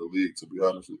ready for the league, to be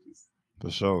honest with you.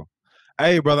 For sure.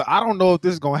 Hey, brother, I don't know if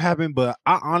this is going to happen, but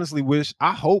I honestly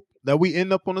I hope that we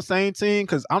end up on the same team,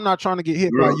 because I'm not trying to get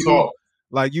hit by you.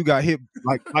 Like you got hit,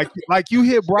 like you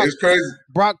hit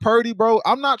Brock Purdy, bro.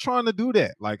 I'm not trying to do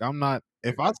that. Like, I'm not.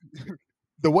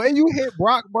 The way you hit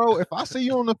Brock, bro. If I see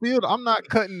you on the field, I'm not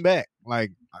cutting back.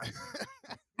 Like,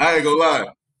 I ain't gonna lie.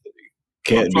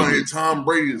 I'm trying to hit Tom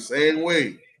Brady the same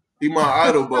way. He my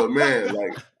idol, but man,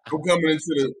 like I'm coming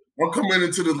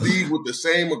into the league with the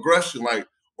same aggression. Like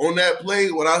on that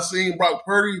play, when I seen Brock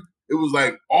Purdy, it was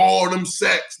like all them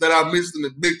sacks that I missed in the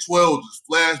Big 12 just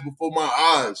flashed before my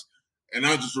eyes, and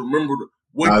I just remembered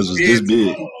what he did to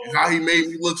me and how he made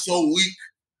me look so weak.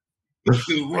 Just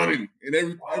running, and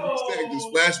every sack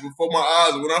just flashed before my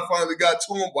eyes. And when I finally got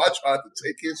to him, I tried to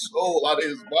take his soul out of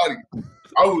his body.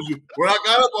 When I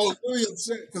got up, I was really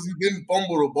upset because he didn't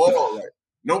fumble the ball. Like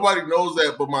nobody knows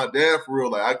that, but my dad, for real.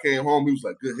 Like I came home, he was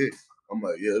like, "Good hit." I'm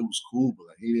like, "Yeah, it was cool, but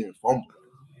like he didn't fumble.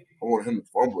 I wanted him to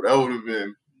fumble. That would have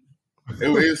been.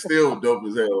 It's still dope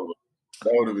as hell.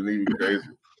 That would have been even crazy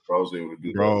if I was able to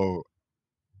do that."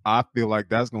 I feel like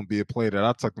that's gonna be a play that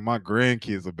I talk to my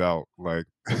grandkids about. Like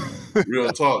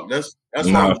real talk. That's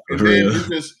why. And then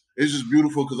it's just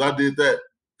beautiful because I did that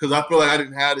because I feel like I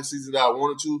didn't have the season that I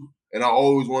wanted to, and I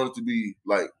always wanted to be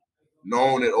like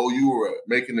known at OU or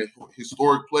making a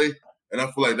historic play. And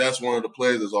I feel like that's one of the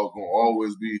plays that's going to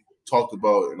always be talked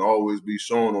about and always be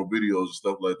shown on videos and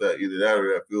stuff like that. Either that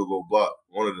or that field goal block,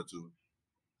 one of the two.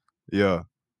 Yeah,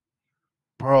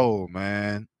 bro,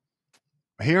 man,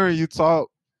 hearing you talk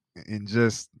and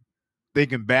just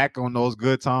thinking back on those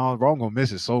good times, bro, I'm gonna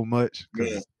miss it so much.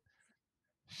 Cause,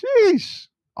 sheesh,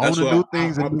 I want to do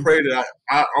things. I pray that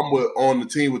I'm on the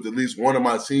team with at least one of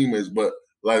my teammates, but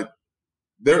like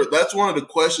that's one of the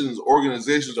questions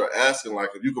organizations are asking. Like,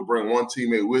 if you could bring one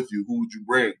teammate with you, who would you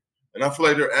bring? And I feel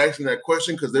like they're asking that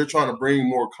question because they're trying to bring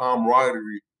more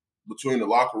camaraderie between the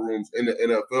locker rooms in the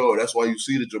NFL. That's why you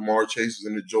see the Jamar Chases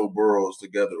and the Joe Burrows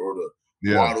together, or the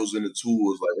Waddles and the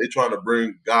Tools. Like they're trying to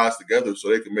bring guys together so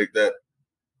they can make that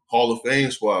Hall of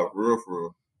Fame squad for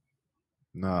real.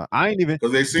 Nah, I ain't even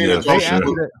because they seen it.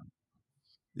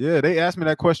 Yeah, they asked me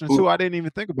that question too. I didn't even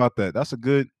think about that. That's a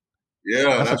good.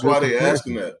 Yeah, that's why they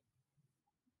asking that.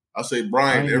 I say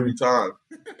Brian every time.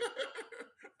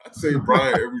 I say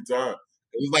Brian every time.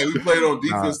 It's like we played on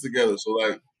defense together. So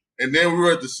like, and then we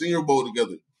were at the Senior Bowl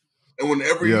together. And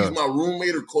whenever he's my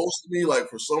roommate or close to me, like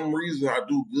for some reason I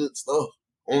do good stuff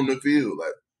on the field.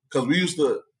 Like, because we used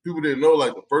to, people didn't know,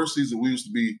 like the first season we used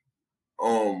to be,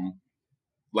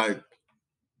 like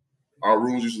our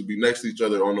rooms used to be next to each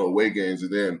other on the away games,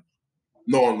 and then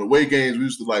on the away games we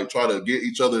used to like try to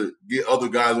get other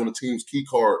guys on the team's key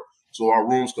card so our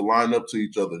rooms could line up to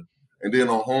each other. And then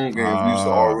on home games we used to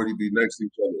already be next to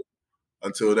each other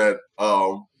until that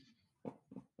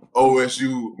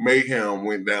OSU mayhem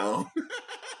went down.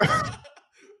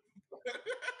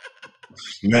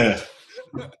 Man.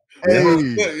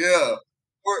 Yeah.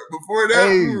 Before that,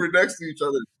 we were next to each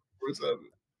other.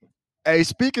 Hey,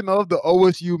 speaking of the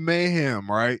OSU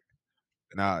mayhem, right?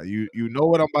 Now you know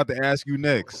what I'm about to ask you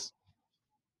next.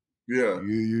 Yeah.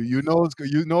 You know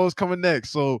it's coming next.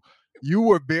 So you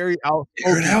were very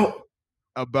outspoken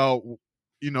about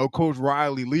Coach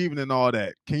Riley leaving and all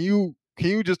that. Can you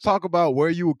just talk about where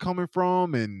you were coming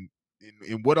from and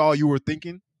what all you were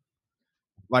thinking?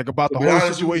 Like about the whole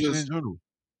situation in general.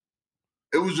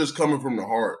 It was just coming from the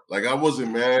heart. Like I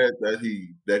wasn't mad that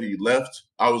he left.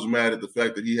 I was mad at the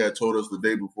fact that he had told us the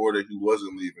day before that he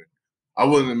wasn't leaving. I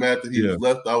wasn't mad that he was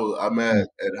left. I'm mad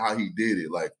at how he did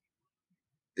it. Like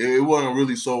it wasn't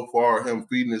really so far him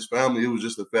feeding his family. It was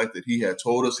just the fact that he had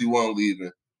told us he wasn't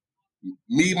leaving.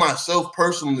 Me, myself,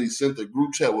 personally sent a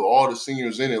group chat with all the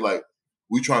seniors in it, like,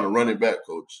 we trying to run it back,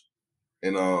 coach.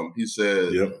 And he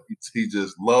said he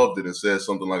just loved it and said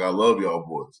something like, "I love y'all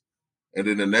boys." And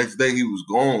then the next day he was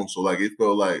gone. So like it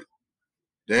felt like,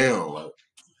 damn, like,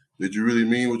 did you really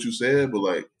mean what you said? But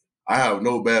like, I have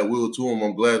no bad will to him.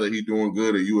 I'm glad that he's doing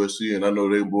good at USC, and I know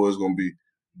them boys gonna be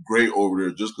great over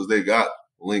there just because they got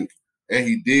Link. And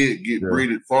he did get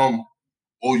braided from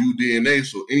OU DNA.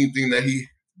 So anything that he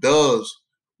does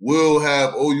will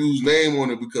have OU's name on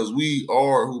it because we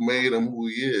are who made him who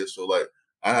he is. So like,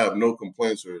 I have no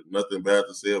complaints or nothing bad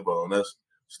to say about him. That's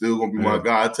still gonna be my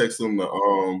guy. I texted him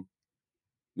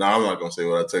I'm not gonna say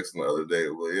what I texted him the other day,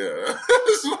 but yeah,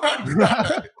 that's my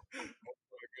guy.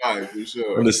 My guy for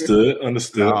sure. Understood.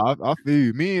 Nah, I feel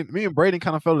you. Me and Brayden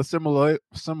kind of felt a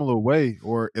similar way,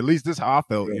 or at least this is how I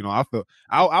felt.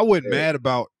 I wasn't mad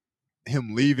about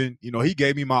him leaving. He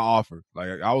gave me my offer.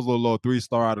 Like I was a little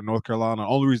 3-star out of North Carolina. The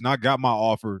only reason I got my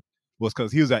offer was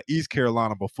because he was at East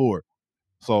Carolina before.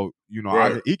 So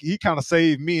he kind of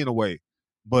saved me in a way,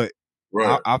 but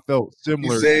I felt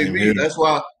similar. He saved me.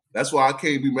 That's why I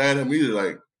can't be mad at him either.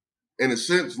 Like in a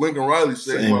sense, Lincoln Riley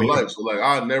saved my life. So like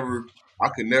I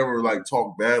could never like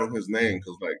talk bad on his name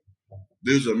because like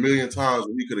there's a million times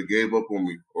when he could have gave up on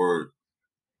me or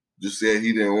just said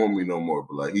he didn't want me no more.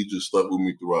 But like he just stuck with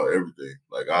me throughout everything.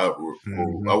 Like I will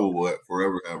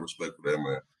forever have respect for that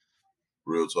man.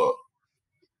 Real talk.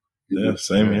 Yeah,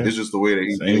 same here. It's just the way that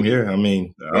he Same here. I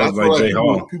mean, I was like Jay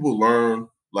Hall. People learn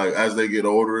like as they get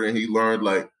older, and he learned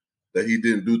like that he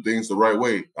didn't do things the right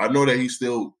way. I know that he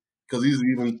still, because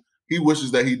he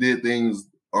wishes that he did things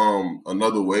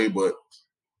another way, but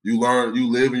you learn, you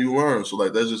live, and you learn. So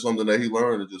like that's just something that he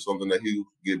learned. It's just something that he'll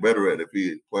get better at if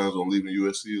he plans on leaving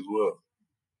USC as well.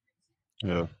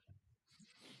 Yeah.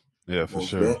 Yeah, for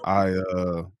sure.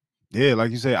 Yeah,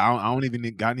 like you say, I don't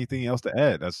even got anything else to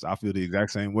add. I feel the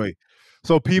exact same way.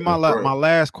 So P, my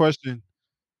last question.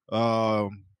 So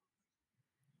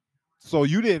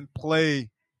you didn't play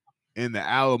in the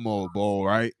Alamo Bowl,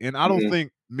 right? And I don't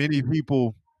think many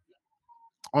people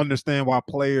understand why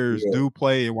players do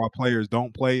play and why players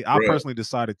don't play. I personally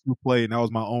decided to play, and that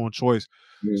was my own choice.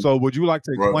 So would you like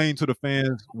to explain to the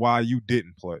fans why you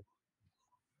didn't play?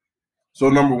 So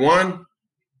number one,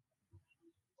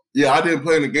 yeah, I didn't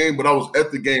play in the game, but I was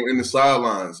at the game in the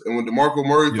sidelines. And when DeMarco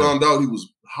Murray found out, he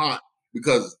was hot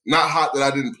because not hot that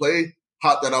I didn't play,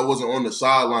 hot that I wasn't on the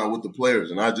sideline with the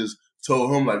players. And I just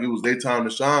told him like it was their time to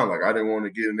shine. Like I didn't want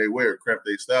to get in their way or crap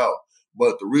their style.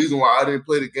 But the reason why I didn't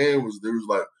play the game was there was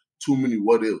like too many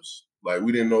what ifs. Like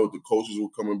we didn't know if the coaches were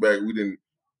coming back.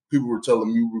 People were telling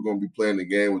me we were going to be playing the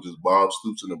game with just Bob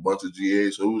Stoops and a bunch of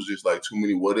GAs. So it was just like too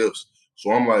many what ifs.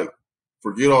 So I'm like,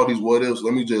 forget all these what ifs.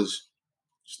 Let me just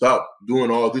stop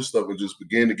doing all this stuff and just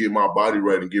begin to get my body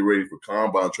right and get ready for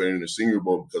combine training and Senior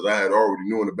Bowl, because I had already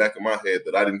knew in the back of my head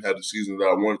that I didn't have the season that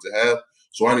I wanted to have.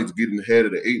 So I need to get in the head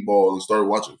of the 8 ball and start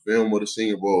watching film of the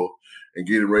Senior Bowl and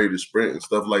getting ready to sprint and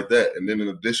stuff like that. And then in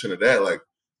addition to that, like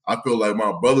I feel like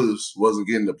my brothers wasn't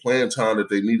getting the playing time that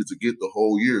they needed to get the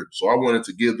whole year. So I wanted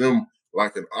to give them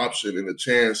like an option and a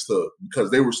chance to,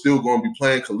 because they were still going to be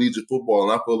playing collegiate football.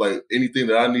 And I feel like anything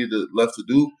that I needed left to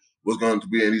do was going to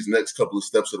be in these next couple of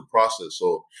steps of the process.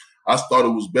 So I thought it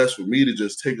was best for me to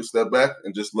just take a step back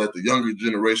and just let the younger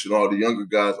generation, all the younger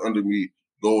guys under me,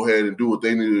 go ahead and do what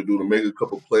they needed to do to make a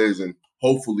couple plays and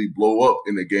hopefully blow up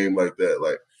in a game like that.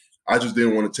 Like I just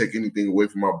didn't want to take anything away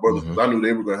from my brothers because I knew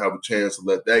they were going to have a chance to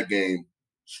let that game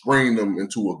spring them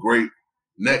into a great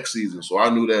next season. So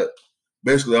I knew that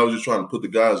basically I was just trying to put the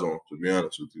guys on, to be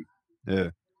honest with you. Yeah.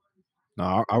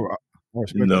 No, I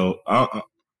respect that.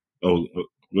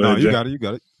 No, you got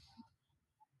it.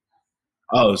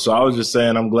 Oh, so I was just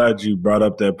saying, I'm glad you brought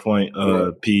up that point,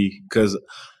 P, because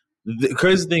the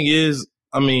crazy thing is,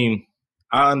 I mean,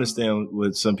 I understand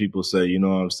what some people say, you know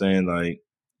what I'm saying? Like,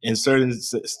 in certain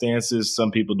stances,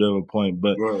 some people do have a point,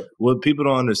 but what people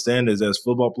don't understand is as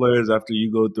football players, after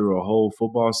you go through a whole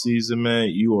football season, man,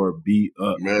 you are beat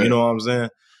up. You know what I'm saying?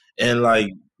 And,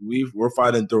 like, we're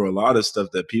fighting through a lot of stuff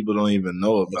that people don't even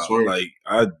know about. Like,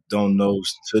 I don't know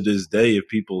to this day if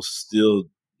people still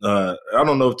I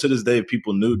don't know if to this day if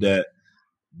people knew that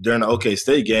during the OK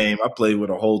State game, I played with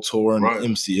a whole torn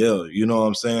MCL. You know what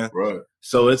I'm saying? Right.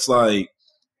 So it's like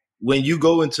when you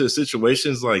go into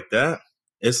situations like that,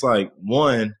 it's like,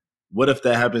 one, what if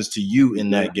that happens to you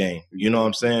in that game? You know what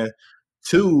I'm saying?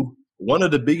 Two, one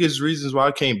of the biggest reasons why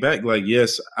I came back, like,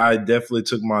 yes, I definitely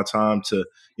took my time to,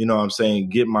 you know what I'm saying,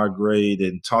 get my grade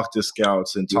and talk to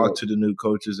scouts and talk to the new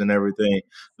coaches and everything.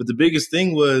 But the biggest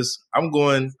thing was I'm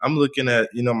looking at,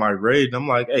 you know, my grade and I'm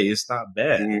like, hey, it's not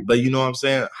bad. But you know what I'm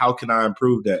saying? How can I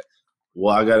improve that?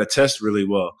 Well, I got to test really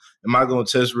well. Am I going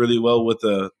to test really well with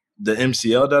the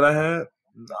MCL that I had?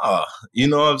 Nah, you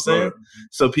know what I'm saying?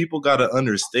 So people got to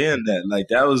understand that. Like,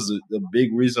 that was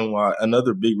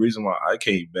another big reason why I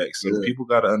came back. So people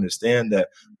got to understand that,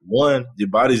 one, your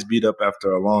body's beat up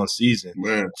after a long season.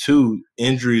 Two,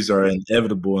 injuries are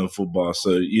inevitable in football.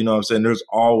 So, you know what I'm saying? There's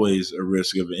always a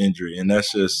risk of an injury. And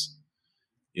that's just,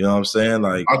 you know what I'm saying?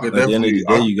 Like, at the end of the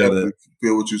day, you got to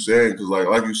feel what you're saying. Because,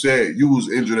 like you said, you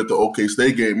was injured at the OK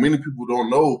State game. Many people don't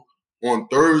know. On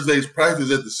Thursday's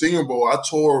practice at the Senior Bowl, I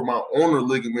tore my ulnar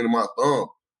ligament in my thumb,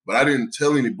 but I didn't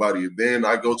tell anybody. And then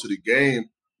I go to the game.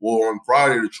 Well, on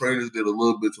Friday, the trainers did a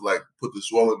little bit to, like, put the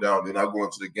swelling down. Then I go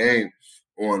into the game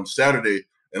on Saturday,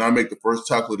 and I make the first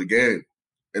tackle of the game.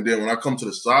 And then when I come to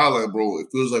the sideline, bro, it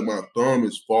feels like my thumb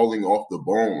is falling off the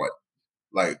bone,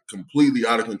 like completely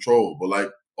out of control. But,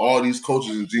 like, all these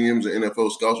coaches and GMs and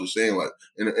NFL scouts are saying, like,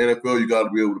 in the NFL, you got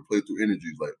to be able to play through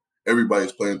injuries. Like,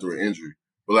 everybody's playing through an injury.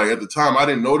 But, like, at the time, I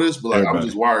didn't know this, but, like, I'm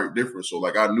just wired different. So,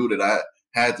 like, I knew that I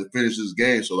had to finish this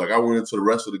game. So, like, I went into the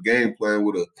rest of the game playing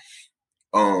with a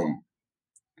torn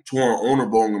ulnar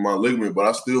bone in my ligament, but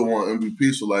I still want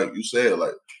MVP. So, like you said,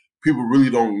 like, people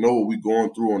really don't know what we're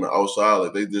going through on the outside.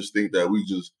 Like, they just think that we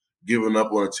just giving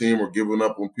up on a team or giving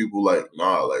up on people. Like,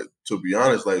 nah, like, to be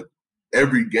honest, like,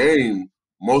 every game,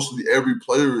 mostly every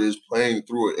player is playing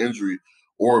through an injury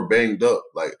or banged up.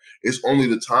 Like, it's only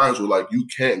the times where, like, you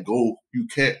can't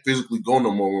physically go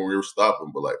no more when we were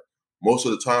stopping. But, like, most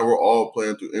of the time we're all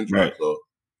playing through injury. Right. So,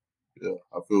 yeah,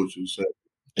 I feel what you said.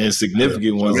 And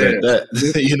significant ones at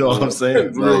that. You know what I'm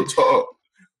saying? Real talk.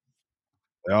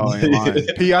 Y'all ain't lying.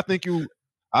 P, I think you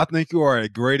are a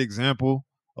great example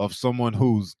of someone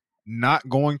who's not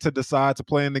going to decide to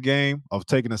play in the game, of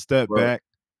taking a step back,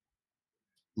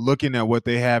 looking at what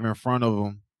they have in front of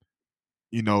them,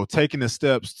 you know, taking the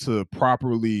steps to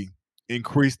properly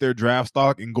increase their draft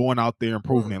stock and going out there and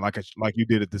proving it like you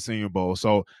did at the Senior Bowl.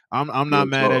 So I'm not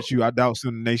mad at you. I doubt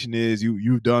Sooner Nation is.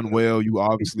 You've done well. You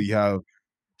obviously have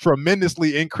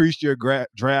tremendously increased your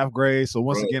draft grade. So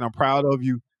once again, I'm proud of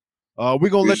you. We're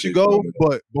going to let you go,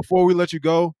 but before we let you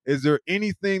go, is there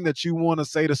anything that you want to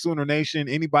say to Sooner Nation?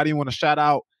 Anybody you want to shout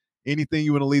out? Anything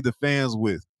you want to leave the fans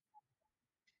with?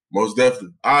 Most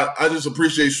definitely. I just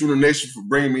appreciate Sooner Nation for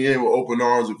bringing me in with open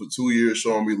arms and for 2 years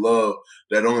showing me love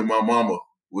that only my mama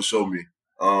will show me.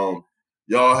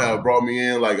 Y'all have brought me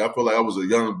in, like, I feel like I was a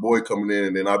young boy coming in,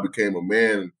 and then I became a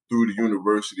man through the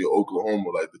University of Oklahoma.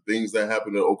 Like, the things that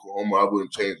happened in Oklahoma, I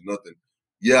wouldn't change nothing.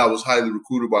 Yeah, I was highly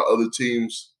recruited by other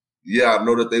teams. Yeah, I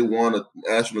know that they won a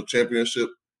national championship.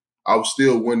 I was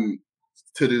still winning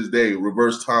to this day,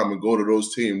 reverse time and go to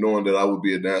those teams knowing that I would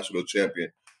be a national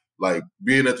champion. Like,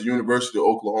 being at the University of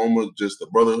Oklahoma, just the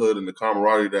brotherhood and the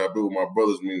camaraderie that I built with my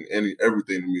brothers mean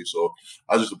everything to me. So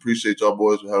I just appreciate y'all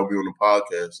boys for having me on the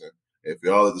podcast. And if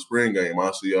y'all at the spring game,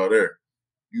 I'll see y'all there.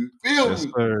 You feel me?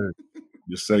 Sir.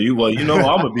 Yes, sir. You know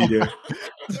I'm going to be there.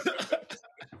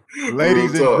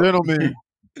 Ladies and gentlemen,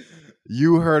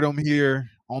 you heard him here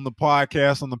on the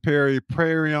podcast on the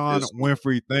Perrion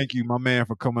Winfrey. Thank you, my man,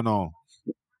 for coming on.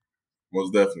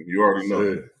 Most definitely. You already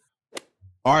know.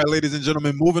 All right, ladies and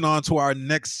gentlemen, moving on to our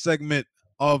next segment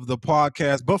of the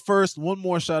podcast. But first, one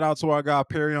more shout out to our guy,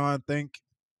 Perrion. Thank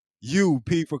you,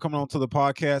 Pete, for coming on to the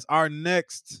podcast. Our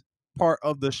next part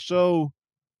of the show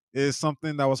is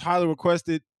something that was highly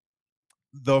requested,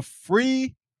 the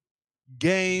free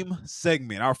game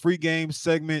segment. Our free game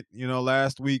segment, you know,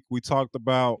 last week we talked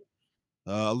about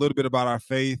a little bit about our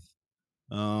faith,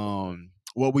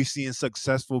 what we see in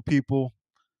successful people.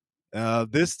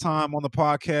 This time on the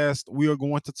podcast, we are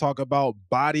going to talk about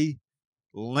body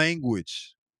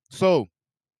language. So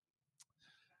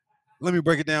let me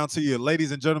break it down to you,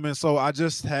 ladies and gentlemen. So I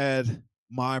just had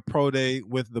my pro day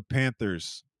with the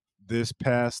Panthers this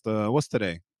past, what's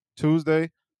today? Tuesday?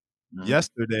 Mm-hmm.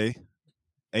 Yesterday,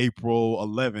 April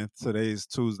 11th. Today's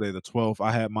Tuesday, the 12th.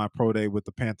 I had my pro day with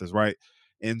the Panthers, right?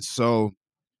 And so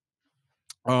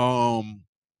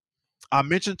I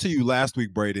mentioned to you last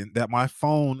week, Brayden, that my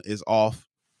phone is off.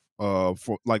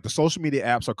 For like the social media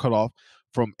apps are cut off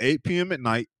from 8 p.m. at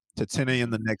night to 10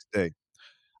 a.m. the next day.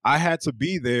 I had to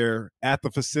be there at the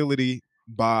facility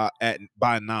by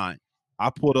 9. I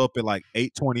pulled up at like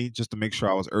 8:20 just to make sure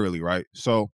I was early, right?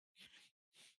 So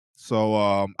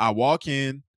I walk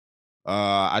in,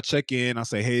 I check in, I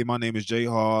say, hey, my name is Jay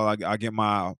Hall. I get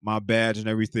my badge and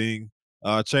everything.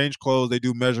 Change clothes, they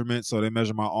do measurements, so they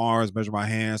measure my arms, measure my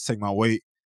hands, take my weight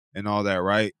and all that,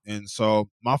 right? And so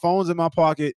my phone's in my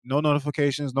pocket, no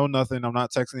notifications, no nothing. I'm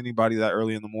not texting anybody that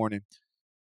early in the morning.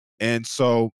 And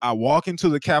so I walk into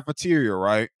the cafeteria,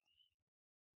 right?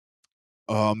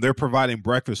 They're providing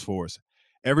breakfast for us.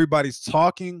 Everybody's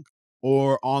talking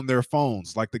or on their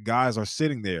phones, like the guys are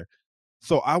sitting there.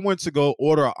 So I went to go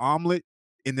order an omelet,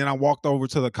 and then I walked over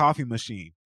to the coffee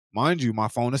machine. Mind you, my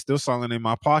phone is still silent in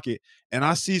my pocket, and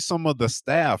I see some of the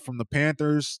staff from the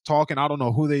Panthers talking. I don't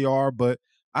know who they are, but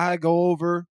I go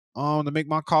over to make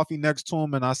my coffee next to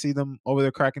them, and I see them over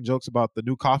there cracking jokes about the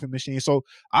new coffee machine. So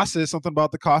I said something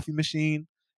about the coffee machine,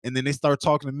 and then they start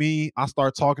talking to me. I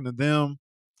start talking to them,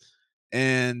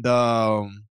 and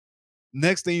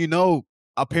next thing you know,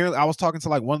 apparently I was talking to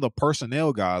like one of the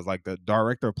personnel guys, like the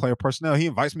director of player personnel. He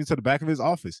invites me to the back of his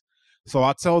office. So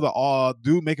I tell the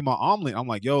dude making my omelet, I'm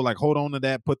like, yo, like, hold on to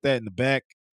that, put that in the back.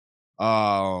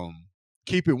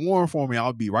 Keep it warm for me.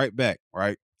 I'll be right back.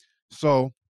 Right.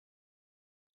 So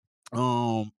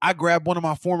I grabbed one of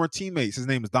my former teammates. His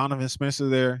name is Donovan Spencer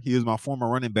there. He is my former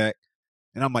running back.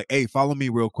 And I'm like, hey, follow me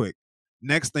real quick.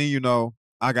 Next thing you know,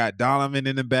 I got Donovan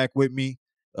in the back with me,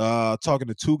 talking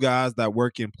to two guys that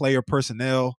work in player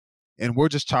personnel, and we're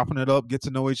just chopping it up, get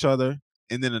to know each other.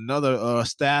 And then another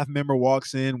staff member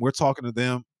walks in. We're talking to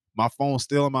them. My phone's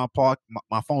still in my pocket.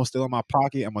 My phone's still in my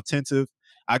pocket. I'm attentive.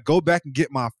 I go back and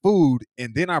get my food,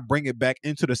 and then I bring it back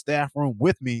into the staff room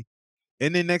with me.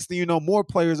 And then next thing you know, more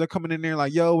players are coming in there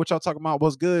like, yo, what y'all talking about?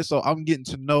 What's good? So I'm getting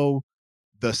to know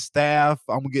the staff.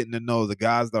 I'm getting to know the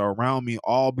guys that are around me,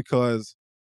 all because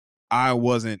I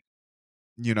wasn't,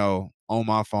 on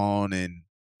my phone and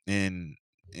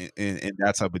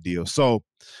that type of deal. So,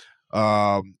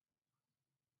 um,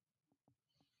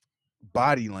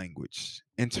 body language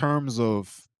in terms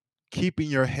of keeping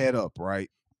your head up, right?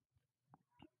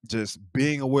 Just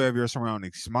being aware of your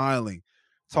surroundings, smiling,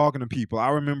 talking to people. I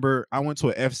remember I went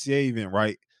to an FCA event,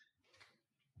 right?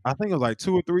 I think it was like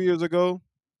 2 or 3 years ago,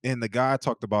 and the guy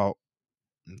talked about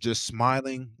just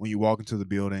smiling when you walk into the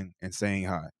building and saying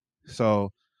hi.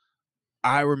 So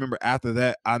I remember after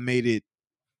that, I made it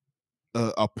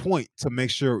a point to make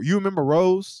sure you remember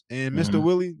Rose and Mr.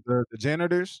 Willie, the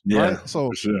janitors, right? Yeah, So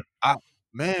for sure.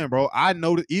 man, bro, I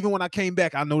noticed even when I came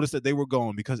back, I noticed that they were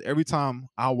gone because every time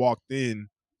I walked in,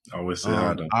 I always say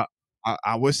hi to 'em.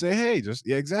 I would say hey, just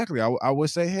yeah, exactly. I would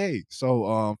say hey.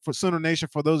 So for Sooner Nation,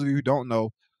 for those of you who don't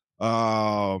know,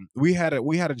 we had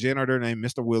a janitor named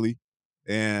Mr. Willie,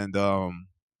 and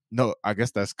no, I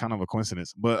guess that's kind of a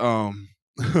coincidence, but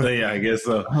Yeah, I guess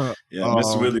so. Yeah,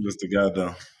 Mr. Willie was the guy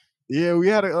though. yeah, we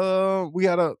had a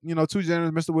two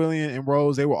janitors, Mr. Willie and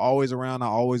Rose. They were always around. I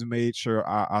always made sure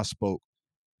I spoke.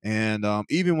 And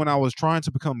even when I was trying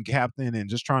to become captain and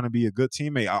just trying to be a good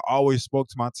teammate, I always spoke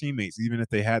to my teammates, even if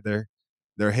they had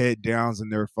their head downs in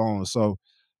their phones. So,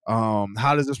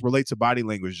 how does this relate to body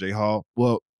language, J Hall?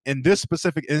 Well, in this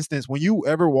specific instance, when you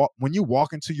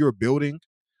walk into your building,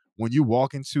 when you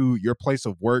walk into your place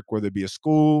of work, whether it be a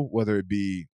school, whether it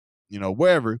be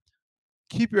wherever,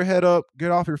 keep your head up, get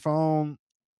off your phone,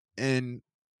 and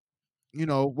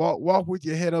walk with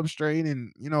your head up straight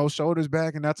and shoulders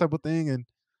back and that type of thing,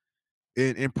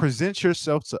 and present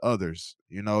yourself to others.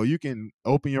 You can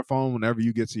open your phone whenever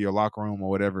you get to your locker room or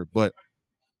whatever, but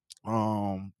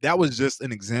that was just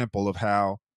an example of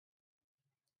how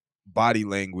body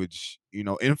language,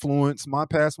 influenced my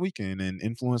past weekend and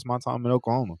influenced my time in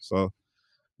Oklahoma. So,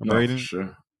 No, for Brayden,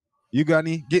 sure. you got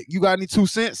any 2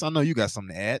 cents? I know you got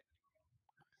something to add.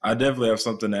 I definitely have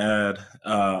something to add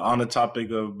on the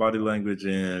topic of body language,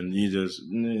 and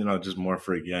just more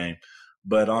for a game.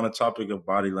 But on the topic of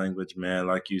body language, man,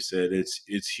 like you said,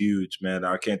 it's huge, man.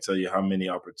 I can't tell you how many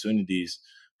opportunities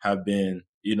have been,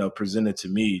 presented to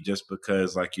me just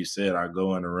because, like you said, I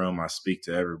go in a room, I speak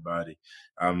to everybody.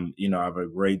 I have a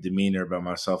great demeanor about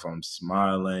myself. I'm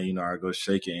smiling, I go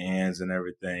shaking hands and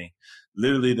everything.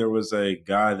 Literally, there was a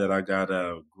guy that I got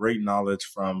a great knowledge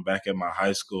from back at my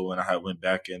high school when I had went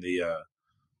back in the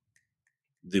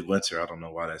winter. I don't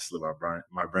know why that slipped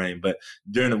my brain, but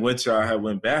during the winter I had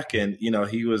went back, and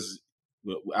he was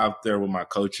out there with my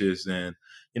coaches, and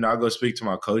I go speak to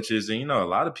my coaches, and a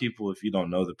lot of people, if you don't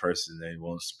know the person, they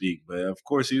won't speak. But of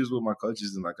course, he was with my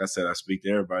coaches, and like I said, I speak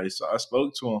to everybody. So I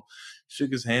spoke to him,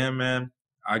 shook his hand, man.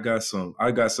 I got some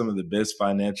of the best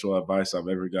financial advice I've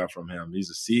ever got from him.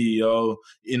 He's a CEO.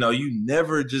 You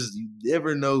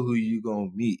never know who you're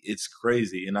gonna meet. It's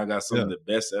crazy. And I got some of the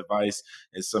best advice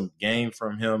and some game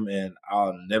from him, and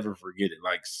I'll never forget it.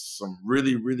 Like some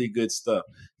really, really good stuff.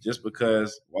 Just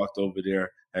because walked over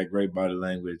there, had great body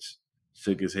language,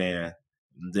 shook his hand,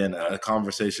 and then a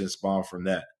conversation spawned from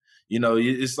that.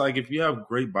 It's like if you have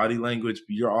great body language,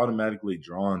 you're automatically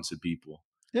drawn to people.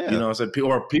 Yeah. What I'm saying?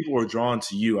 Or people are drawn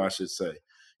to you, I should say.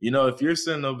 If you're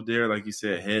sitting over there, like you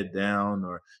said, head down,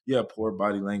 or you have poor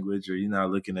body language, or you're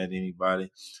not looking at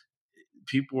anybody,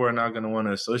 people are not going to want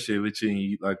to associate with you.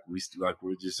 And like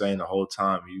we're just saying the whole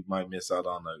time, you might miss out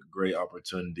on a great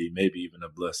opportunity, maybe even a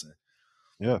blessing.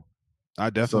 Yeah, I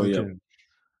definitely can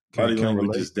body language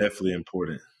relate. is definitely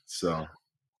important. So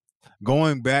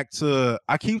going back to,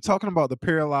 I keep talking about the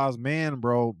paralyzed man,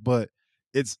 bro, but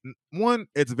it's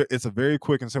a very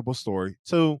quick and simple story.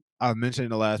 Two, I mentioned in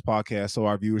the last podcast, so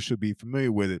our viewers should be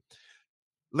familiar with it.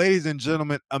 Ladies and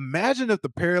gentlemen, imagine if the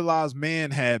paralyzed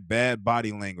man had bad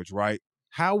body language, right?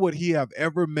 How would he have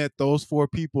ever met those 4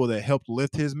 people that helped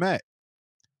lift his mat?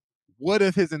 What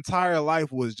if his entire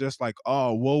life was just like,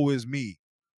 oh, woe is me.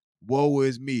 Woe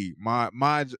is me.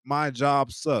 My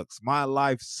job sucks. My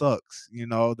life sucks.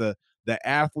 The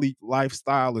athlete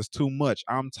lifestyle is too much.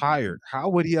 I'm tired. How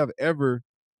would he have ever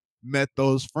met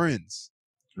those friends?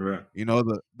 Right.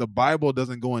 The Bible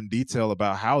doesn't go in detail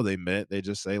about how they met. They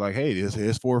just say like, hey, this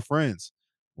is 4 friends.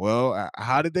 Well,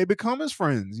 how did they become his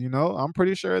friends? I'm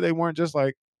pretty sure they weren't just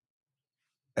like,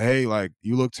 hey, like,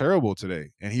 you look terrible today.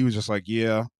 And he was just like,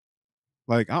 yeah.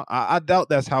 Like, I doubt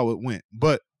that's how it went.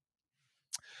 But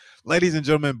ladies and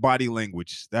gentlemen, body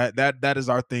language. That is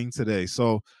our thing today.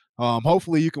 So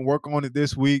hopefully you can work on it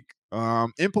this week.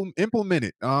 Implement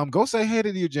it. Go say hey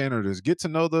to your janitors. Get to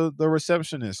know the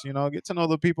receptionists. Get to know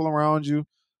the people around you.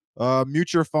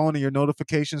 mute your phone and your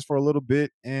notifications for a little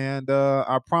bit, and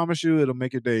I promise you it'll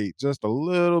make your day just a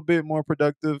little bit more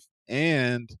productive,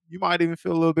 and you might even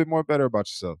feel a little bit more better about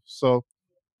yourself. So,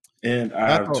 and I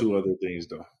that's have all. 2 other things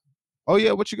though. Oh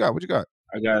yeah, what you got? What you got?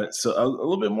 I got so a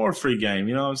little bit more free game.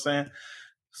 You know what I'm saying?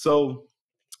 So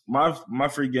my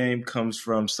free game comes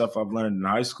from stuff I've learned in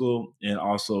high school, and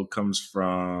also comes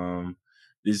from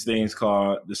these things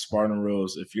called the Spartan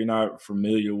rules. If you're not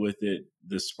familiar with it,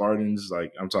 the Spartans,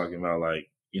 like I'm talking about, like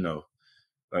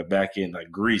like back in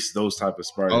like Greece, those type of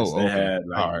Spartans, Oh, they okay. had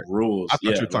like All right. I rules. thought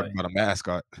you Yeah, were talking like about a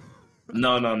mascot.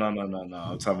 no.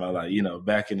 I'm talking about like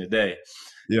back in the day,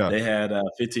 Yeah. they had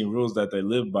 15 rules that they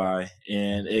lived by,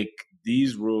 and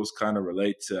these rules kind of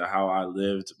relate to how I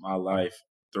lived my life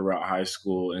throughout high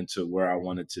school and to where I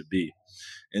wanted to be.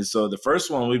 And so the first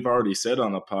one we've already said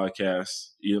on the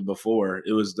podcast before.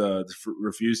 It was the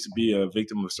refuse to be a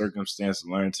victim of circumstance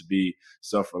and learn to be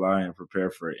self-reliant and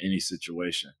prepare for any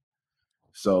situation.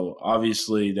 So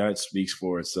obviously that speaks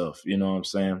for itself. You know what I'm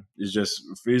saying? It's just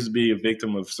refuse to be a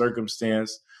victim of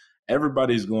circumstance.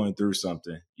 Everybody's going through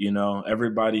something,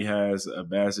 everybody has a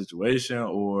bad situation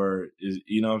or is,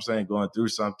 what I'm saying, going through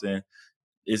something.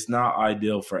 It's not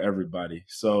ideal for everybody.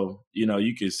 So,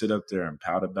 you can sit up there and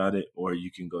pout about it, or you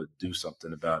can go do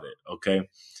something about it. Okay.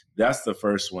 That's the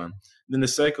first one. Then the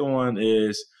second one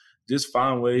is just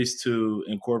find ways to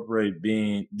incorporate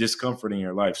being discomfort in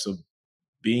your life. So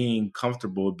being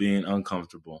comfortable, being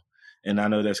uncomfortable. And I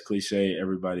know that's cliche.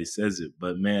 Everybody says it,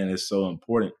 but man, it's so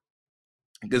important,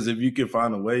 because if you can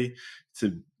find a way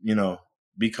to,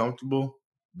 be comfortable,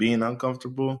 being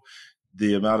uncomfortable,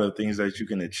 the amount of things that you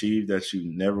can achieve that you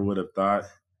never would have thought,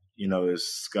 is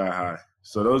sky high.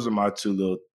 So those are my 2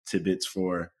 little tidbits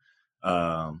for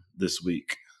this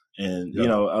week. And,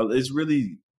 Yeah. It's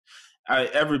really,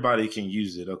 everybody can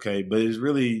use it, okay? But it's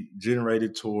really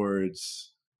generated towards,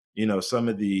 some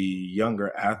of the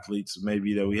younger athletes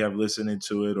maybe that we have listening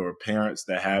to it, or parents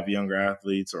that have younger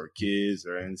athletes or kids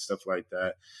or and stuff like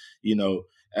that.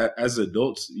 As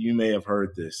adults, you may have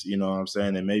heard this, you know what I'm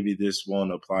saying? And maybe this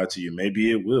won't apply to you.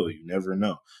 Maybe it will. You never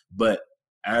know. But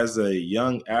as a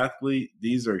young athlete,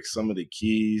 these are some of the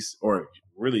keys, or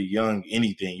really young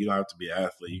anything. You don't have to be an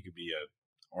athlete. You could be an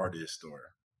artist or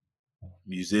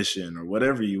musician or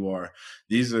whatever you are.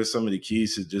 These are some of the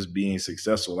keys to just being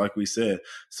successful. Like we said,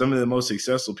 some of the most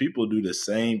successful people do the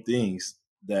same things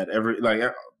that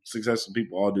successful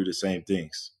people all do the same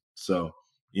things. So,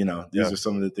 these are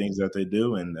some of the things that they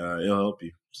do, and it'll help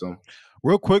you. So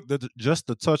real quick, just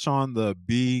to touch on the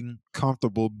being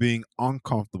comfortable, being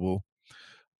uncomfortable.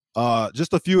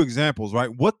 Just a few examples, right?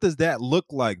 What does that look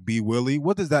like, B. Willie?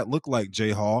 What does that look like,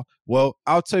 J. Hall? Well,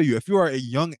 I'll tell you, if you are a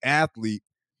young athlete,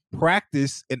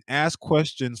 practice and ask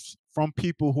questions from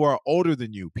people who are older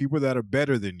than you, people that are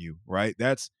better than you, right?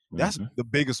 That's the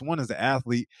biggest one as an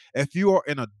athlete. If you are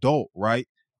an adult, right?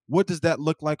 What does that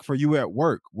look like for you at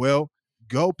work? Well,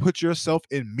 go put yourself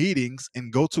in meetings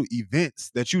and go to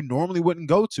events that you normally wouldn't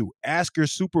go to. Ask your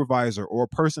supervisor or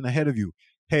a person ahead of you,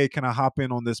 hey, can I hop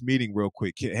in on this meeting real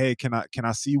quick? Hey, can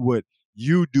I see what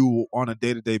you do on a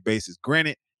day-to-day basis?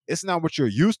 Granted, it's not what you're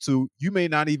used to. You may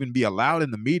not even be allowed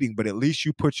in the meeting, but at least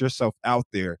you put yourself out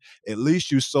there. At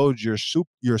least you showed your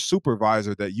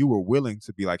supervisor that you were willing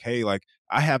to be like, hey, like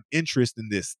I have interest in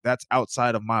this. That's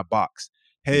outside of my box.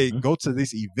 Hey, go to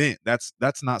this event. That's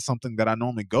not something that I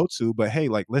normally go to, but hey,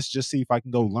 like let's just see if I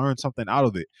can go learn something out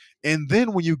of it. And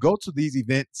then when you go to these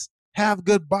events, have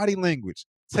good body language.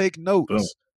 Take Boom.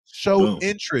 notes, show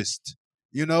interest.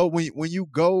 When you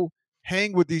go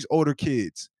hang with these older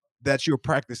kids that you're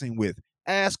practicing with,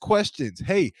 ask questions.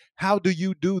 Hey, how do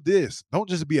you do this? Don't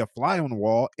just be a fly on the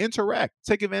wall. Interact.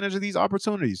 Take advantage of these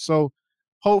opportunities. So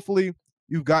hopefully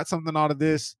you've got something out of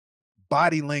this.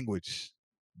 Body language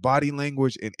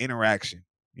and interaction.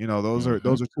 Those are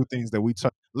 2 things that we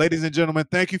touch. Ladies and gentlemen,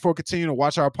 thank you for continuing to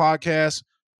watch our podcast.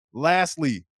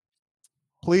 Lastly,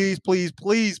 please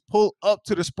pull up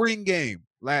to the spring game.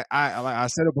 Like I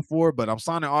said it before, but I'm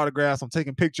signing autographs. I'm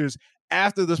taking pictures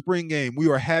after the spring game. We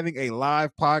are having a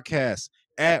live podcast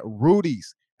at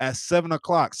Rudy's at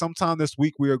 7:00. Sometime this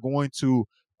week, we are going to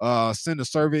send a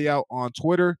survey out on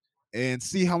Twitter and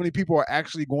see how many people are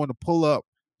actually going to pull up.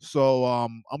 So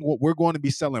we're going to be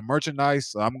selling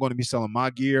merchandise. I'm going to be selling my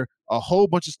gear. A whole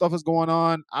bunch of stuff is going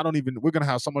on. We're going to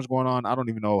have so much going on. I don't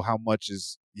even know how much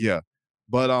is, yeah.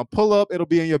 But pull up. It'll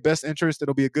be in your best interest.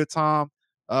 It'll be a good time.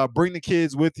 Bring the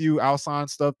kids with you. I'll sign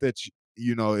stuff that,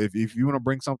 if you want to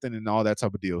bring something and all that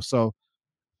type of deal. So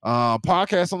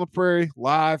podcast on the Prairie,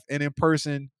 live and in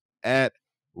person at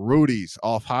Rudy's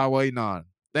off Highway 9.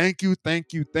 Thank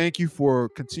you for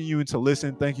continuing to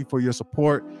listen. Thank you for your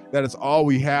support. That is all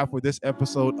we have for this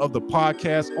episode of the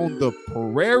podcast on the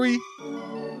Prairie.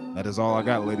 That is all I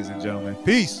got, ladies and gentlemen.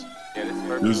 Peace. Yeah,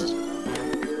 this is perfect.